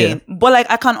what I'm saying? But like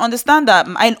I can understand that.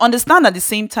 I understand at the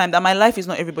same time that my life is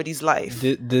not everybody's life.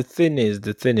 The thing is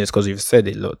because you've said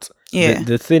a lot. Yeah.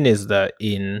 The thing is that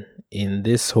in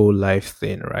this whole life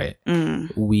thing, right?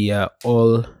 We are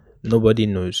all, nobody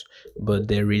knows, but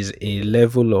there is a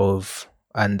level of,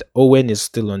 and Owen is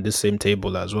still on the same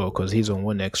table as well because he's on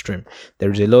one extreme.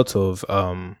 There is a lot of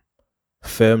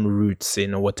firm roots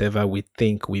in whatever we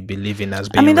think we believe in as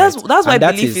being. I mean, that's why And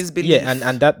that belief is belief. Yeah,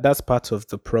 and that's part of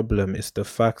the problem is the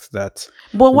fact that.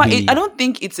 But I don't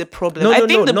think it's a problem. No, I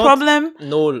think the problem.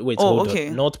 No, wait, hold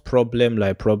on. Not problem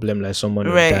like someone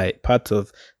will Right. die. Part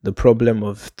of the problem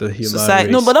of the human Society.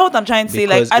 race. No, but that's what I'm trying to say.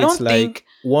 Like, Because I don't it's like think.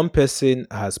 one person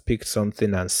has picked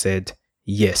something and said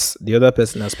yes. The other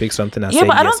person has picked something and Yeah, said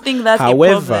but I yes. don't think that's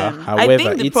However, a problem. However, I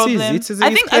think the problem.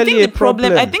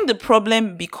 I think the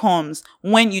problem becomes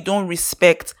when you don't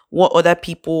respect what other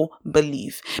people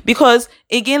believe. Because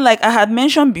again, like I had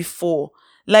mentioned before,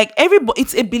 like everybody,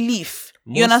 it's a belief.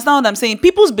 You understand what I'm saying?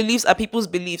 People's beliefs are people's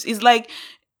beliefs. It's like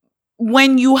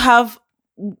when you have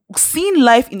seen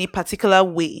life in a particular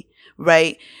way,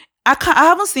 right? I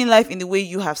haven't seen life in the way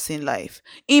you have seen life.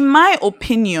 In my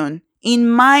opinion, in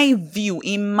my view,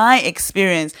 in my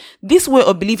experience, this way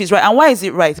of belief is right. And why is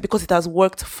it right? Because it has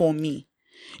worked for me.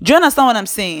 Do you understand what I'm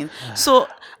saying? So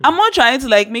I'm not trying to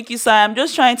like make you sigh. I'm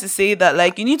just trying to say that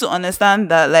like you need to understand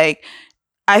that like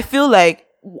I feel like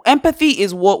empathy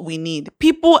is what we need.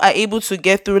 People are able to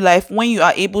get through life when you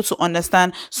are able to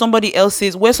understand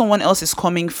where someone else is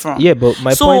coming from. Yeah, but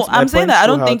I'm saying that I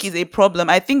don't think it's a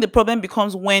problem. I think the problem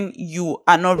becomes when you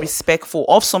are not respectful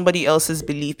of somebody else's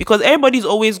belief, because everybody's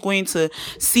always going to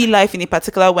see life in a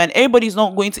particular way and everybody's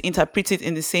not going to interpret it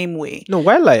in the same way. No,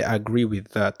 while I agree with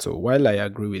that,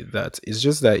 it's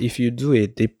just that if you do a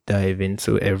deep dive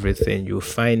into everything, you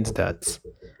find that,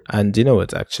 and you know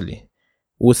what, actually,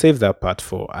 we'll save that part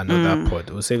for another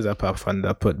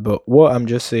pod. But what I'm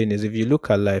just saying is, if you look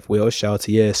at life, we all shout,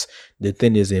 yes, the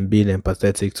thing is in being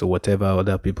empathetic to whatever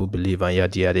other people believe and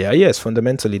yada, yada, yada. Yes,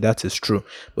 fundamentally, that is true.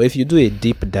 But if you do a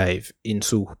deep dive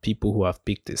into people who have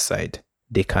picked this side,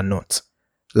 they cannot.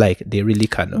 Like, they really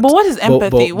cannot. But what is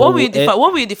empathy? What will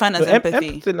you define as empathy?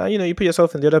 Empathy, like, you put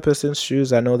yourself in the other person's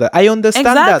shoes and all that. I understand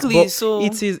exactly, that, but so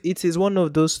it is one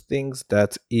of those things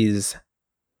that is...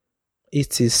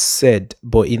 it is said,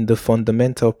 but in the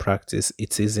fundamental practice,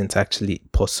 it isn't actually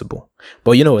possible.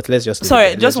 But you know what? Let's just leave it Sorry,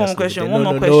 there. Let's just one just more leave it there. question. No, One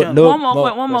more no, no, question. no,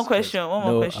 more One more questions. question. One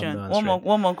more No, I'm question. not answering.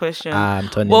 One more question. I'm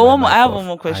turning But my one more, I mic have off. one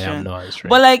more I am question. not answering.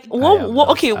 But like, I am not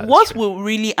okay, what answering. will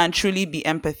really and truly be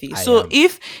empathy? I So am.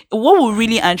 if what will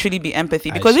really and truly be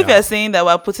empathy? I Because if shall. you're saying that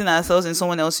we're putting ourselves in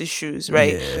someone else's shoes,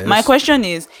 right? My Yes. question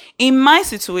is, in my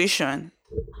situation,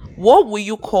 what will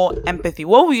you call empathy?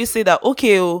 What will you say that,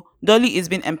 okay, oh, Dolly is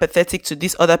being empathetic to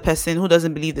this other person who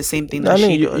doesn't believe the same thing I that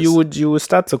mean, she you, does? you would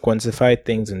start to quantify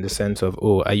things in the sense of,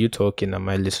 oh, are you talking? Am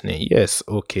I listening? Yes.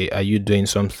 Okay. Are you doing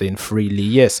something freely?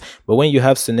 Yes. But when you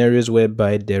have scenarios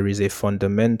whereby there is a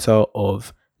fundamental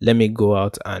of let me go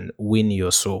out and win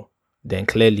your soul, then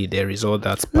clearly there is all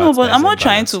that No, part but that's I'm not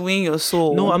trying imbalance. to win your No,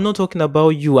 soul. I'm not talking about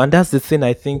you, and that's the thing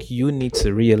I think you need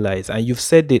to realize. And you've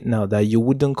said it now that you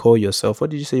wouldn't call yourself. What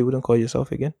did you say? You wouldn't call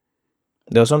yourself again?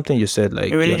 There was something you said A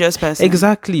like religious person.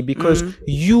 exactly, because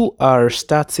you are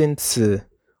starting to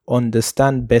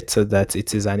understand better that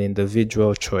it is an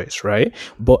individual choice, right?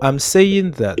 But I'm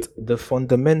saying that the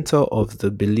fundamental of the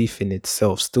belief in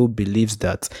itself still believes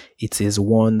that it is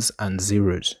ones and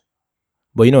zeros.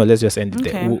 But you know, let's just end it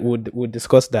there. Okay. We'll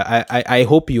discuss that. I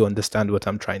hope you understand what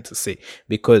I'm trying to say,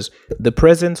 because the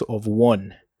presence of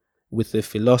one with the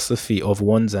philosophy of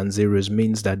ones and zeros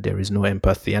means that there is no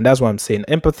empathy. And that's what I'm saying.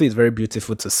 Empathy is very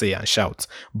beautiful to say and shout,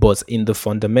 but in the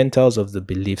fundamentals of the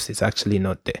beliefs, it's actually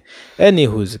not there.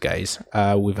 Anywho's, guys,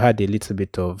 we've had a little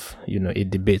bit of, a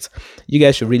debate. You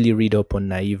guys should really read up on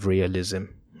naive realism.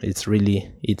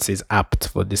 It is apt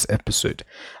for this episode.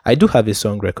 I do have a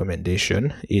song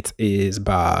recommendation. It is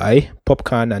by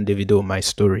Popcorn and Davido, My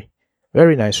Story.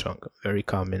 Very nice song, very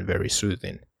calming, very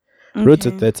soothing. Road to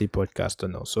Okay. 30 podcast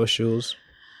on all socials.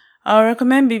 I'll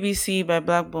recommend BBC by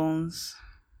Black Bones.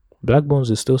 Black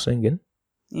Bones is still singing.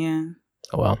 Yeah.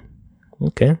 Oh, wow.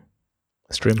 Okay.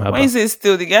 Stream When you Haba. say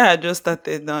still, the guy had just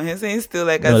started now. He's saying still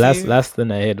like No, as if last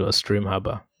thing I heard was Stream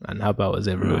Haba, and Haba was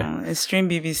everywhere. it's stream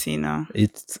BBC now.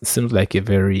 It seems like a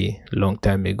very long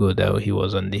time ago that he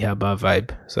was on the Haba vibe.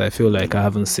 So I feel like I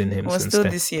haven't seen him It was since still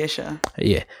then. this year, Sha.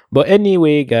 Yeah. But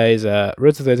anyway, guys,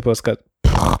 Road to 30 podcast,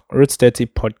 Road to 30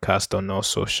 podcast on all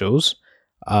socials.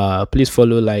 Please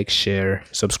follow, like, share,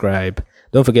 subscribe.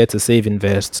 Don't forget to save,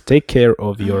 invest, take care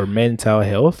of your mental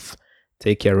health,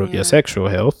 take care of your sexual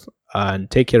health,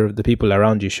 and take care of the people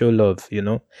around you. Show love,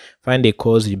 find a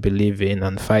cause you believe in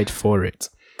and fight for it.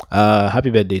 Happy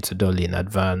birthday to Dolly in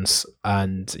advance.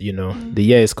 And the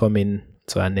year is coming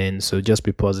to an end, so just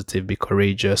be positive, be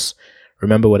courageous.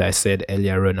 Remember what I said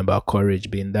earlier on about courage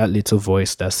being that little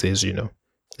voice that says,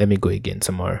 let me go again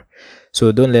tomorrow.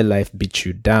 So don't let life beat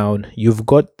you down. You've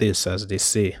got this, as they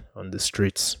say on the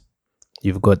streets.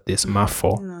 You've got this,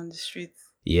 Mafo. On the streets.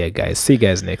 Yeah, guys. See you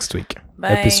guys next week. Bye.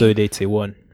 Episode 81.